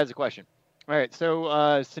ask you guys a question. All right,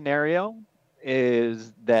 so scenario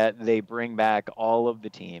is that they bring back all of the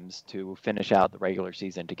teams to finish out the regular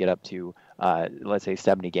season to get up to, let's say,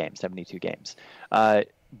 72 games.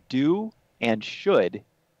 Do and should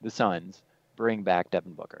the Suns bring back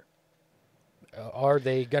Devin Booker? Are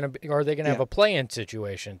they gonna have a play-in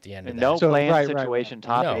situation at the end of that? No play-in situation.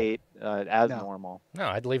 Top 8 as normal. No,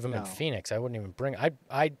 I'd leave him in Phoenix. I wouldn't even bring.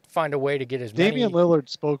 I'd find a way to get as Damian Lillard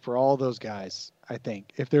spoke for all those guys. I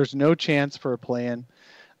think if there's no chance for a play-in,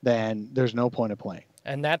 then there's no point of playing.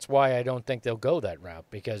 And that's why I don't think they'll go that route,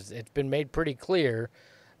 because it's been made pretty clear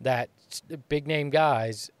that big-name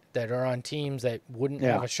guys that are on teams that wouldn't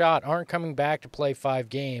have a shot aren't coming back to play 5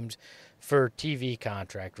 games for TV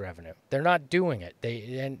contract revenue. They're not doing it.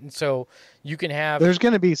 And so you can have. There's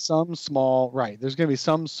going to be some small There's going to be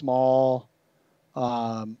some small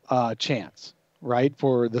chance, right,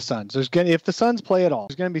 for the Suns. If the Suns play at all,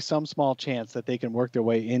 there's going to be some small chance that they can work their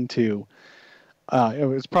way into. It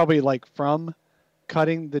was probably like from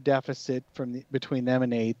cutting the deficit between them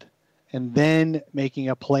and 8th, and then making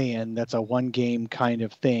a play-in that's a 1-game kind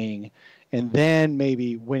of thing. And then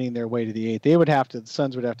maybe winning their way to the 8th. The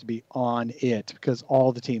Suns would have to be on it, because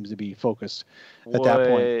all the teams would be focused at that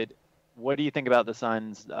point. What do you think about the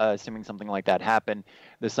Suns, assuming something like that happened,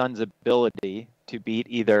 the Suns' ability to beat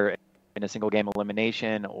either in a single game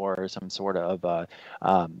elimination or some sort of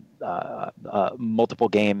multiple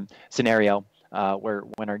game scenario where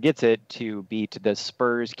winner gets it, to beat the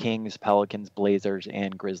Spurs, Kings, Pelicans, Blazers,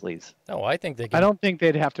 and Grizzlies? No, I think they can. I don't think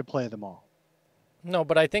they'd have to play them all. No,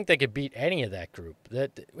 but I think they could beat any of that group.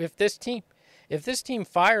 That if this team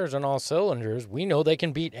fires on all cylinders, we know they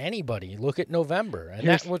can beat anybody. Look at November, and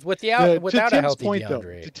that was without a healthy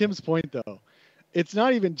DeAndre. To Tim's point, though, it's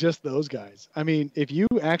not even just those guys. I mean, if you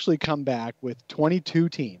actually come back with 22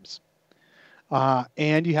 teams,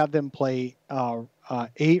 and you have them play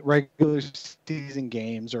 8 regular season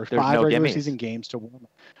games or 5 regular season games to win,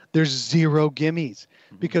 there's 0 gimmies,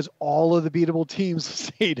 because all of the beatable teams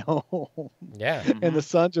stayed home. Yeah. And the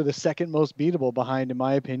Suns are the second most beatable behind, in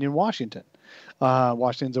my opinion, Washington.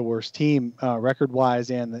 Washington's a worse team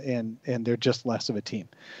record-wise, and they're just less of a team.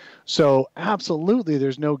 So absolutely,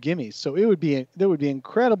 there's no gimmies. So that would be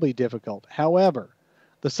incredibly difficult. However,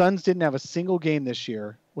 the Suns didn't have a single game this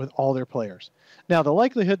year with all their players. Now, the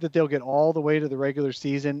likelihood that they'll get all the way to the regular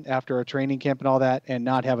season after a training camp and all that and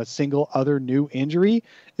not have a single other new injury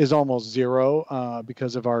is almost 0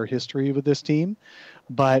 because of our history with this team.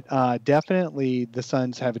 But definitely the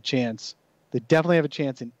Suns have a chance. They definitely have a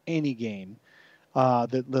chance in any game.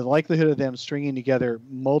 The likelihood of them stringing together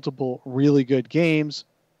multiple really good games,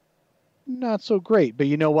 not so great. But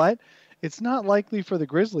you know what? It's not likely for the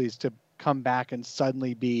Grizzlies to come back and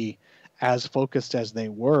suddenly be as focused as they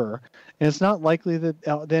were. And it's not likely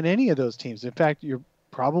that any of those teams. In fact, you're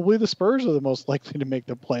probably the Spurs are the most likely to make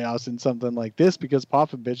the playoffs in something like this because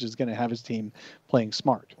Popovich is going to have his team playing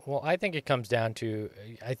smart. Well, I think it comes down to,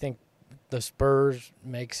 I think the Spurs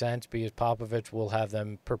make sense because Popovich will have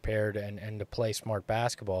them prepared and to play smart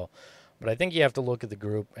basketball. But I think you have to look at the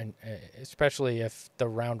group, and especially if the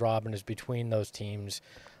round robin is between those teams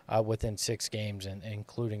within 6 games, and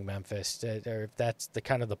including Memphis, or if that's the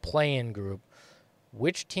kind of the play-in group,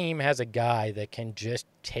 which team has a guy that can just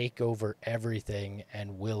take over everything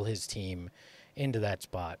and will his team into that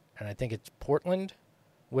spot? And I think it's Portland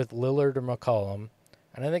with Lillard or McCollum,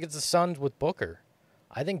 and I think it's the Suns with Booker.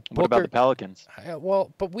 I think Booker, what about the Pelicans?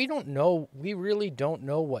 Well, but we don't know. We really don't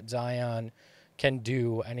know what Zion can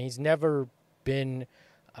do, and he's never been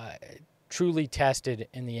truly tested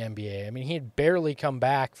in the NBA. I mean, he had barely come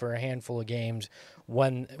back for a handful of games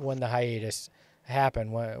when the hiatus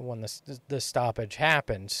happened, when the stoppage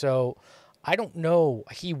happened. So I don't know.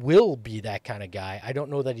 He will be that kind of guy. I don't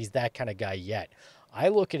know that he's that kind of guy yet. I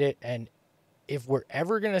look at it, and if we're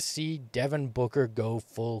ever going to see Devin Booker go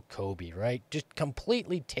full Kobe, right, just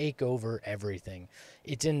completely take over everything,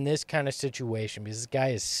 it's in this kind of situation because this guy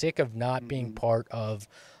is sick of not being part of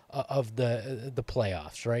the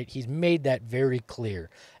playoffs, right? He's made that very clear.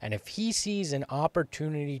 And if he sees an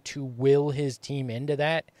opportunity to will his team into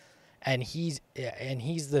that, and he's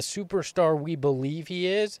the superstar we believe he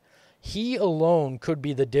is, he alone could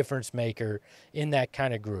be the difference maker in that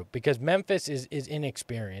kind of group because Memphis is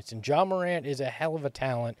inexperienced, and Ja Morant is a hell of a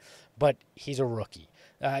talent, but he's a rookie.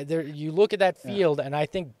 You look at that field, and I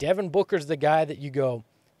think Devin Booker's the guy that you go,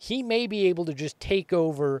 he may be able to just take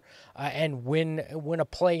over and win a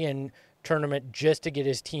play-in tournament just to get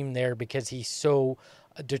his team there because he's so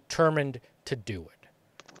determined to do it.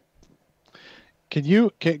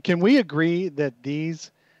 Can we agree that these,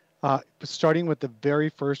 starting with the very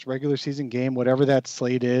first regular season game, whatever that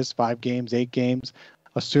slate is, 5 games, 8 games,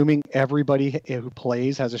 assuming everybody who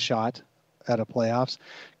plays has a shot at a playoffs,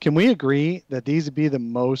 can we agree that these would be the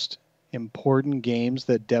most important games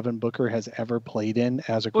that Devin Booker has ever played in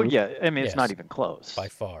as a group? Well, yeah, I mean, it's not even close. By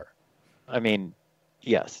far. I mean,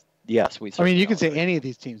 yes, I mean, you can say any of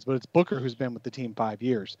these teams, but it's Booker who's been with the team 5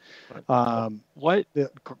 years. What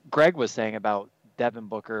Greg was saying about Devin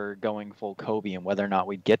Booker going full Kobe and whether or not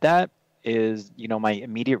we'd get that is, my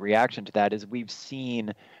immediate reaction to that is we've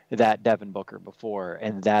seen that Devin Booker before,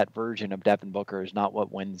 and that version of Devin Booker is not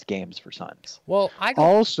what wins games for Suns. Well,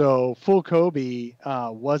 also full Kobe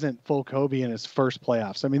wasn't full Kobe in his first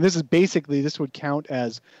playoffs. I mean, this would count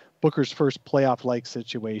as Booker's first playoff-like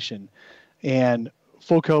situation, and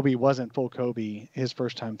full Kobe wasn't full Kobe his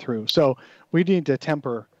first time through. So we need to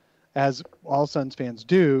temper, as all Suns fans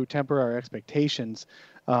do, temper our expectations.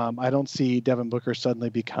 I don't see Devin Booker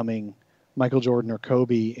suddenly becoming Michael Jordan or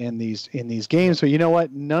Kobe in these games. But you know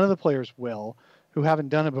what? None of the players will who haven't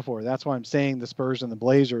done it before. That's why I'm saying the Spurs and the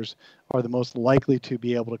Blazers are the most likely to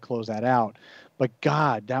be able to close that out. But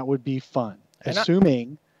God, that would be fun.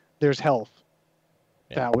 Assuming there's health,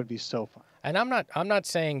 that would be so fun. And I'm not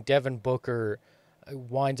saying Devin Booker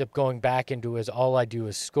winds up going back into his all I do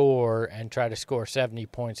is score and try to score 70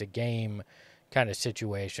 points a game kind of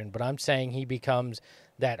situation. But I'm saying he becomes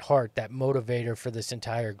that heart, that motivator for this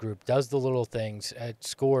entire group, does the little things,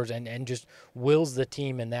 scores, and just wills the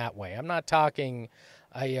team in that way. I'm not talking,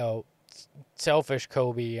 selfish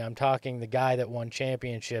Kobe. I'm talking the guy that won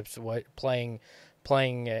championships, playing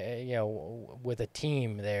with a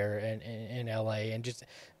team there in LA, and just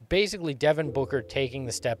basically Devin Booker taking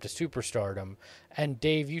the step to superstardom. And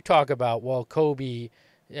Dave, you talk about, Kobe,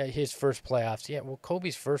 his first playoffs. Yeah,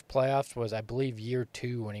 Kobe's first playoffs was, I believe, year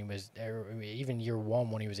 2 when he was, or even year 1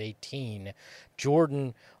 when he was 18.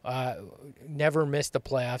 Jordan never missed the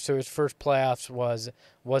playoffs, so his first playoffs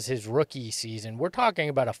was his rookie season. We're talking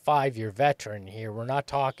about a 5-year veteran here. We're not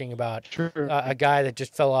talking about a guy that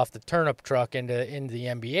just fell off the turnip truck into the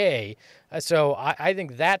NBA. So I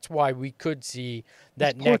think that's why we could see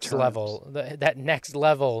that next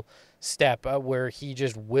level step where he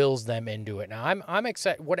just wills them into it. Now I'm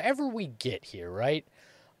excited. Whatever we get here, right?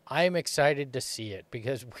 I'm excited to see it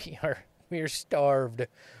because we are starved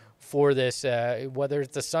for this. Whether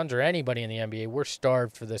it's the Suns or anybody in the NBA, we're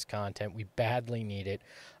starved for this content. We badly need it.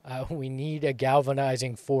 We need a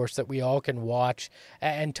galvanizing force that we all can watch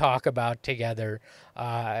and talk about together.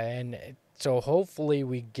 And so hopefully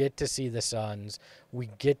we get to see the Suns. We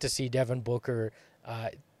get to see Devin Booker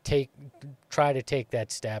try to take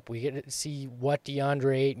that step. We get to see what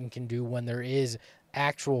DeAndre Ayton can do when there is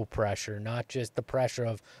actual pressure, not just the pressure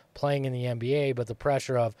of playing in the NBA, but the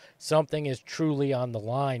pressure of something is truly on the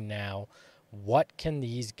line now. What can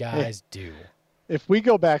these guys do? If we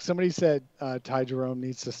go back, somebody said Ty Jerome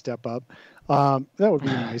needs to step up. That would be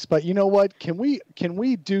nice. But you know what? Can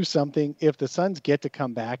we do something if the Suns get to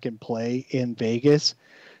come back and play in Vegas?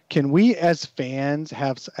 Can we, as fans,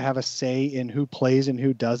 have a say in who plays and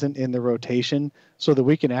who doesn't in the rotation, so that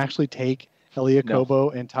we can actually take Elie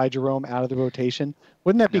Okobo and Ty Jerome out of the rotation?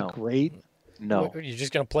 Wouldn't that be great? No, You're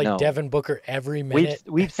just going to play Devin Booker every minute.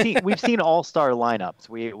 We've seen all-star lineups.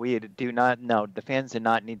 We do not know. The fans do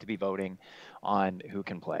not need to be voting on who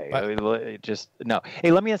can play. Just no.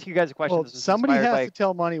 Hey, let me ask you guys a question. Well, somebody has to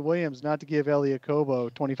tell Monty Williams not to give Elie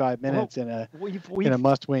Okobo 25 minutes in a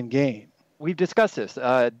must-win game. We've discussed this.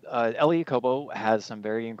 Elie Okobo has some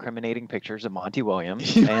very incriminating pictures of Monty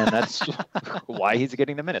Williams, and that's why he's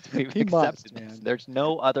getting the minutes. We've accepted this. There's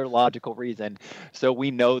no other logical reason, so we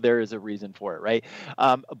know there is a reason for it, right?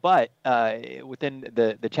 But within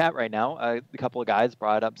the chat right now, a couple of guys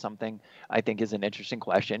brought up something I think is an interesting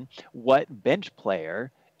question. What bench player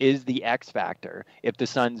is the X factor if the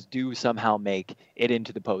Suns do somehow make it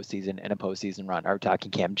into the postseason and a postseason run? Are we talking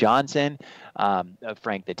Cam Johnson,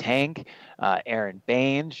 Frank the Tank, Aaron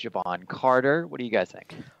Baines, Javon Carter? What do you guys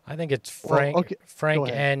think? I think it's Frank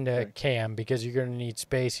and Cam, because you're going to need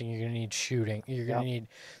spacing, you're going to need shooting, you're going to need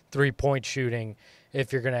three-point shooting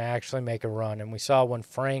if you're going to actually make a run. And we saw when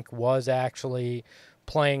Frank was actually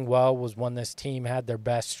playing well was when this team had their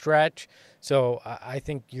best stretch. So I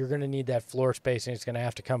think you're going to need that floor spacing. It's going to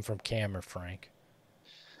have to come from Cam or Frank.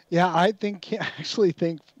 Yeah, I actually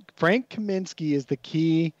think Frank Kaminsky is the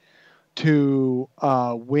key to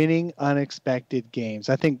winning unexpected games.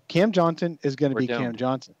 I think Cam Johnson is going to be Cam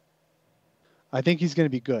Johnson. I think he's going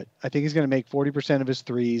to be good. I think he's going to make 40% of his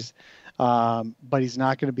threes, but he's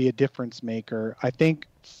not going to be a difference maker. I think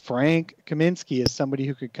Frank Kaminsky is somebody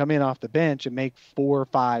who could come in off the bench and make 4,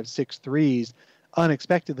 5, 6 threes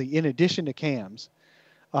unexpectedly, in addition to Cam's.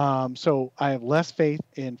 So I have less faith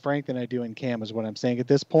in Frank than I do in Cam, is what I'm saying at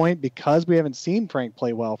this point, because we haven't seen Frank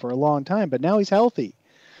play well for a long time, but now he's healthy.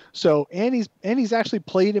 So, and he's actually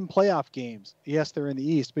played in playoff games. Yes, they're in the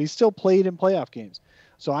East, but he's still played in playoff games.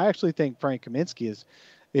 So I actually think Frank Kaminsky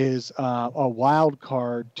is a wild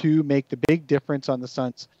card to make the big difference on the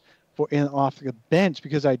Suns off the bench,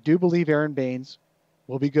 because I do believe Aaron Baines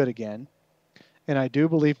will be good again. And I do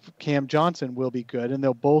believe Cam Johnson will be good, and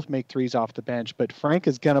they'll both make threes off the bench. But Frank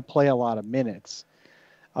is going to play a lot of minutes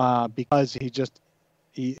because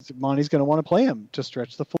Monty's going to want to play him to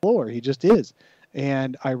stretch the floor. He just is.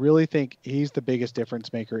 And I really think he's the biggest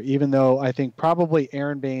difference maker, even though I think probably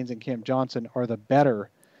Aaron Baines and Cam Johnson are the better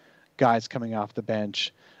guys coming off the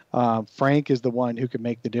bench. Frank is the one who can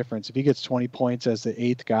make the difference. If he gets 20 points as the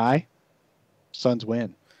eighth guy, Suns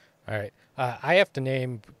win. All right. I have to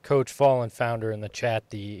name Coach Fallen Founder in the chat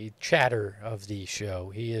the chatter of the show.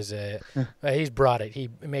 He is he's brought it. He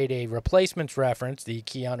made a Replacements reference, the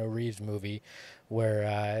Keanu Reeves movie, where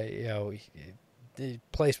the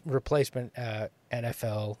replacement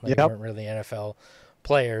NFL. They weren't really NFL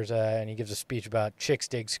players, and he gives a speech about chicks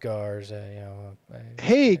dig scars.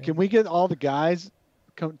 Hey, can we get all the guys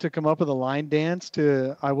to come up with a line dance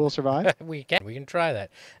to "I Will Survive"? We can try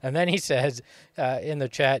that. And then he says in the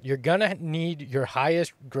chat, "You're gonna need your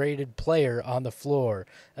highest graded player on the floor."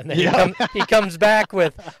 And then he comes back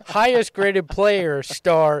with highest graded player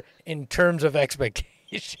star in terms of expectations.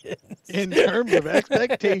 In terms of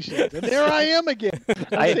expectations, and there I am again.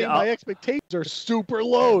 My expectations are super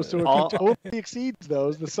low, so if he totally exceeds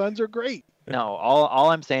those, the Suns are great. No, all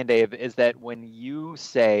I'm saying, Dave, is that when you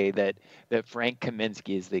say that Frank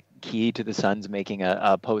Kaminsky is the key to the Suns making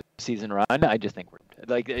a postseason run, I just think we're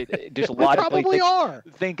just logically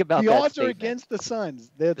think about the that odds statement. are against the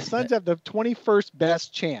Suns. The Suns have the 21st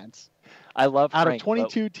best chance. I love out Frank, of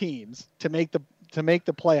 22 teams to make the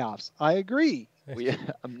playoffs. I agree.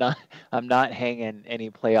 I'm not hanging any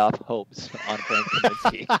playoff hopes on Frank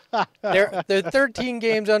Kaminsky. They're 13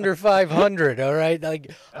 games under 500. All right,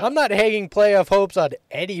 I'm not hanging playoff hopes on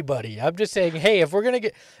anybody. I'm just saying, hey, if we're gonna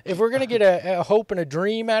get a hope and a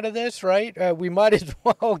dream out of this, right? We might as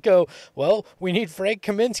well go. Well, we need Frank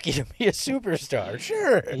Kaminsky to be a superstar.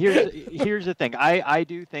 Sure. Here's the thing. I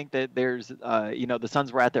do think that there's the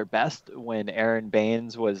Suns were at their best when Aaron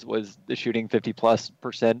Baines was shooting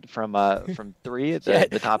 50+% from three at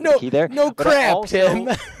the top of the key there. No crap, Tim.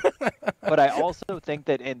 But I also think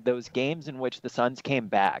that in those games in which the Suns came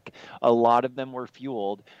back, a lot of them were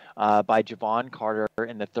fueled by Javon Carter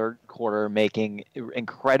in the third quarter, making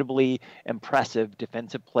incredibly impressive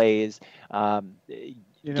defensive plays.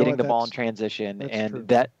 getting the ball in transition, and true.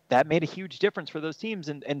 that made a huge difference for those teams.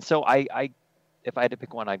 And so I if I had to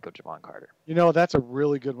pick one, I'd go Javon Carter. That's a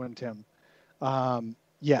really good one, Tim.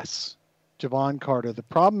 Yes, Javon Carter. The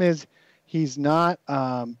problem is he's not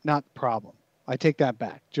the problem. I take that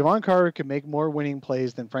back. Javon Carter can make more winning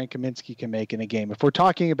plays than Frank Kaminsky can make in a game. If we're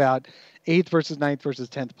talking about 8th versus 9th versus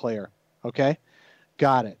 10th player, okay?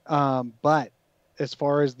 Got it. But as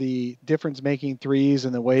far as the difference-making threes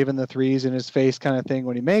and the waving the threes in his face kind of thing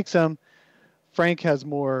when he makes them, Frank has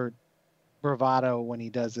more bravado when he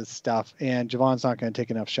does his stuff, and Javon's not going to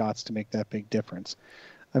take enough shots to make that big difference.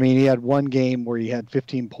 I mean, he had one game where he had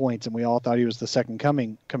 15 points, and we all thought he was the second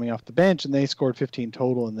coming off the bench, and they scored 15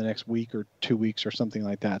 total in the next week or 2 weeks or something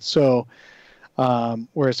like that. So,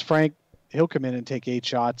 whereas Frank, he'll come in and take 8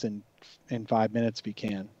 shots in 5 minutes if he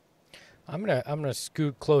can. I'm gonna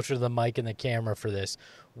scoot closer to the mic and the camera for this.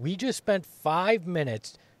 We just spent 5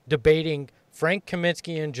 minutes debating Frank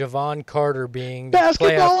Kaminsky and Javon Carter being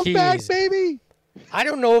basketball playoff keys. Back, baby. I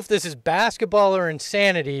don't know if this is basketball or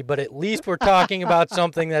insanity, but at least we're talking about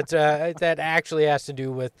something that's that actually has to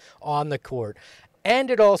do with on the court.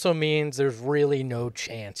 And it also means there's really no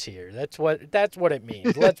chance here. That's what it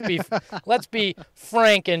means. Let's be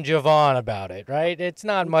frank and Javon about it, right? It's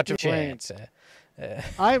not much of a chance.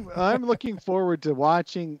 I'm looking forward to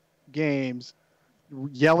watching games,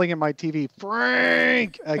 yelling at my TV,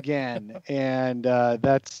 Frank, again, and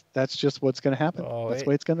that's just what's going to happen. That's the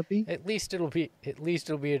way it's going to be. At least it'll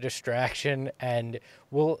be a distraction, and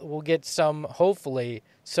we'll get hopefully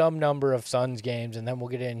some number of Suns games, and then we'll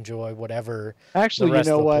get to enjoy whatever. Actually, the rest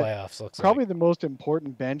you know of the what? Playoffs looks Probably like. The most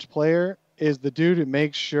important bench player is the dude who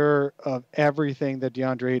makes sure of everything that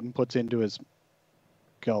DeAndre Ayton puts into his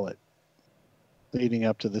gullet leading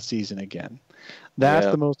up to the season again. That's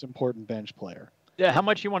the most important bench player. Yeah, how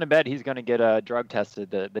much you want to bet he's going to get drug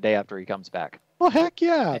tested the day after he comes back? Well, heck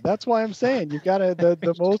yeah. That's why I'm saying you got to.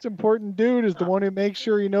 The most important dude is the one who makes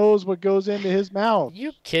sure he knows what goes into his mouth.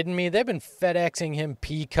 You kidding me? They've been FedExing him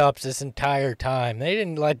P cups this entire time. They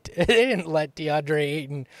didn't let DeAndre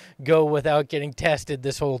Ayton go without getting tested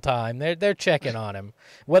this whole time. They're checking on him.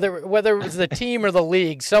 Whether it was the team or the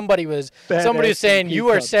league, somebody was saying you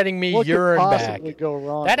are sending me what urine could back. possibly go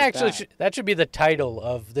wrong That with actually that should be the title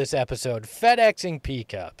of this episode: FedExing P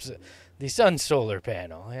cups, the Sun Solar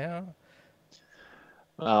Panel. Yeah.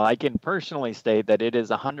 I can personally state that it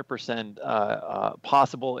is 100%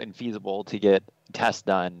 possible and feasible to get tests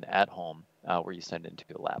done at home where you send into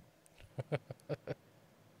a lab.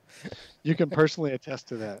 You can personally attest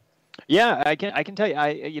to that. Yeah, I can tell you.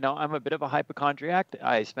 I'm a bit of a hypochondriac.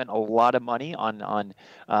 I spent a lot of money on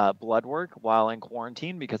blood work while in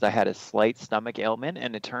quarantine because I had a slight stomach ailment,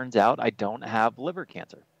 and it turns out I don't have liver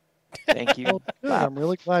cancer. Thank you. Well, good. I'm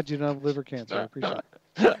really glad you don't have liver cancer. I appreciate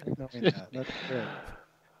knowing that. That's great.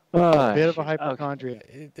 A bit of a hypochondriac.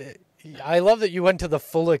 I love that you went to the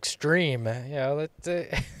full extreme. No.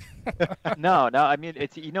 I mean,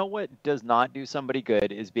 it's what does not do somebody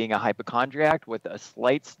good is being a hypochondriac with a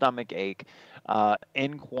slight stomach ache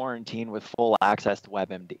in quarantine with full access to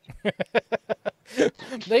WebMD.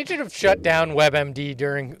 They should have shut down WebMD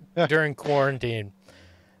during quarantine.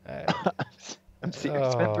 I spent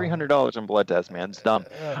 $300 on blood tests, man. It's dumb.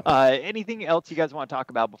 Anything else you guys want to talk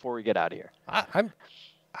about before we get out of here?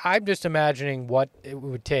 I'm just imagining what it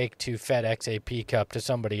would take to FedEx a P cup to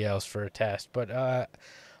somebody else for a test. But other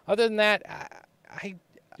than that,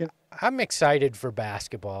 I'm excited for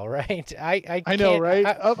basketball, right? I know, right?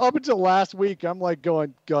 Up until last week, I'm like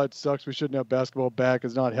going, God, sucks. We shouldn't have basketball back.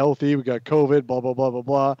 It's not healthy. We got COVID, blah, blah, blah, blah,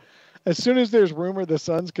 blah. As soon as there's rumor the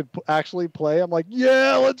Suns could actually play, I'm like,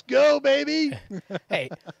 yeah, let's go, baby. Hey,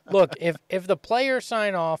 look, if the players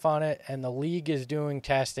sign off on it and the league is doing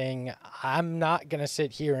testing, I'm not going to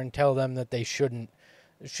sit here and tell them that they shouldn't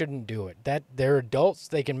do it. That they're adults,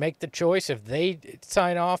 they can make the choice. If they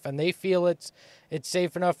sign off and they feel it's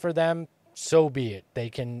safe enough for them, so be it. They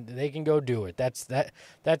can go do it. That's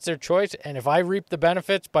their choice. And if I reap the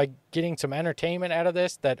benefits by getting some entertainment out of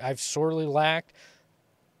this that I've sorely lacked,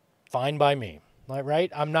 fine by me, right?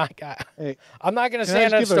 I'm not going to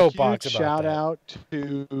stand on a soapbox about that. Shout out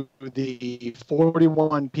to the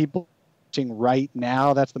 41 people watching right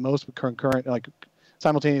now. That's the most concurrent,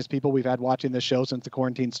 simultaneous people we've had watching this show since the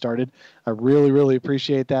quarantine started. I really, really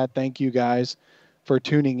appreciate that. Thank you guys for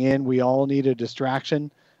tuning in. We all need a distraction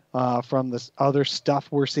from this other stuff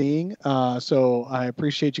we're seeing. So I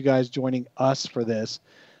appreciate you guys joining us for this.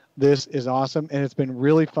 This is awesome, and it's been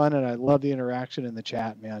really fun, and I love the interaction in the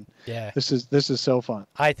chat, man. Yeah. This is so fun.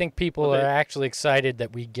 I think people are actually excited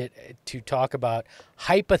that we get to talk about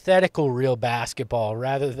hypothetical real basketball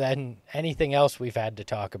rather than anything else we've had to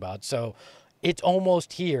talk about. So it's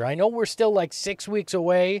almost here. I know we're still like 6 weeks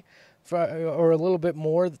away or a little bit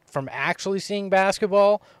more from actually seeing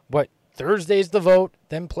basketball, but Thursday's the vote.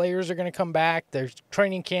 Then players are going to come back. There's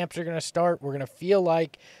training camps are going to start. We're going to feel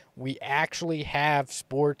like we actually have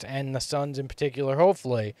sports, and the Suns in particular,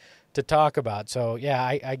 hopefully, to talk about. So, yeah,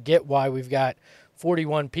 I get why we've got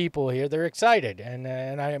 41 people here. They're excited, and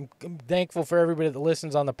I am thankful for everybody that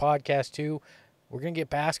listens on the podcast, too. We're going to get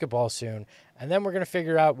basketball soon, and then we're going to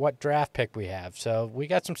figure out what draft pick we have. So we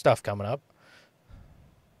got some stuff coming up.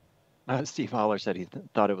 Steve Holler said he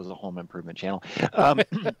thought it was a home improvement channel.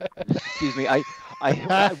 Excuse me.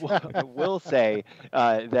 I will say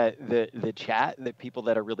that the chat, the people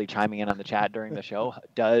that are really chiming in on the chat during the show,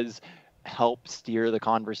 does help steer the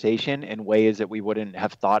conversation in ways that we wouldn't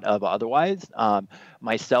have thought of otherwise.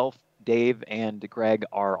 Myself, Dave, and Greg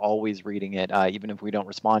are always reading it, even if we don't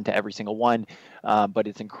respond to every single one. But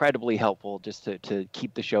it's incredibly helpful just to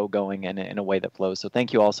keep the show going in a way that flows. So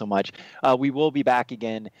thank you all so much. We will be back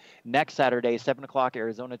again next Saturday, 7 o'clock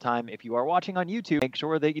Arizona time. If you are watching on YouTube, make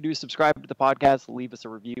sure that you do subscribe to the podcast. Leave us a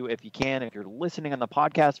review if you can. If you're listening on the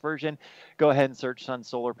podcast version, go ahead and search Sun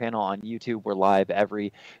Solar Panel on YouTube. We're live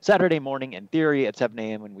every Saturday morning in theory at 7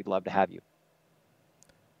 a.m. and we'd love to have you.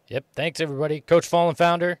 Yep. Thanks, everybody. Coach Fallen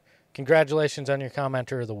Founder, congratulations on your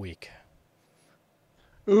commenter of the week.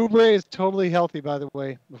 Oubre is totally healthy, by the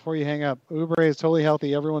way, before you hang up. Oubre is totally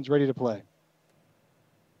healthy. Everyone's ready to play.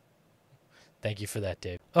 Thank you for that,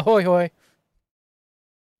 Dave. Ahoy, hoy.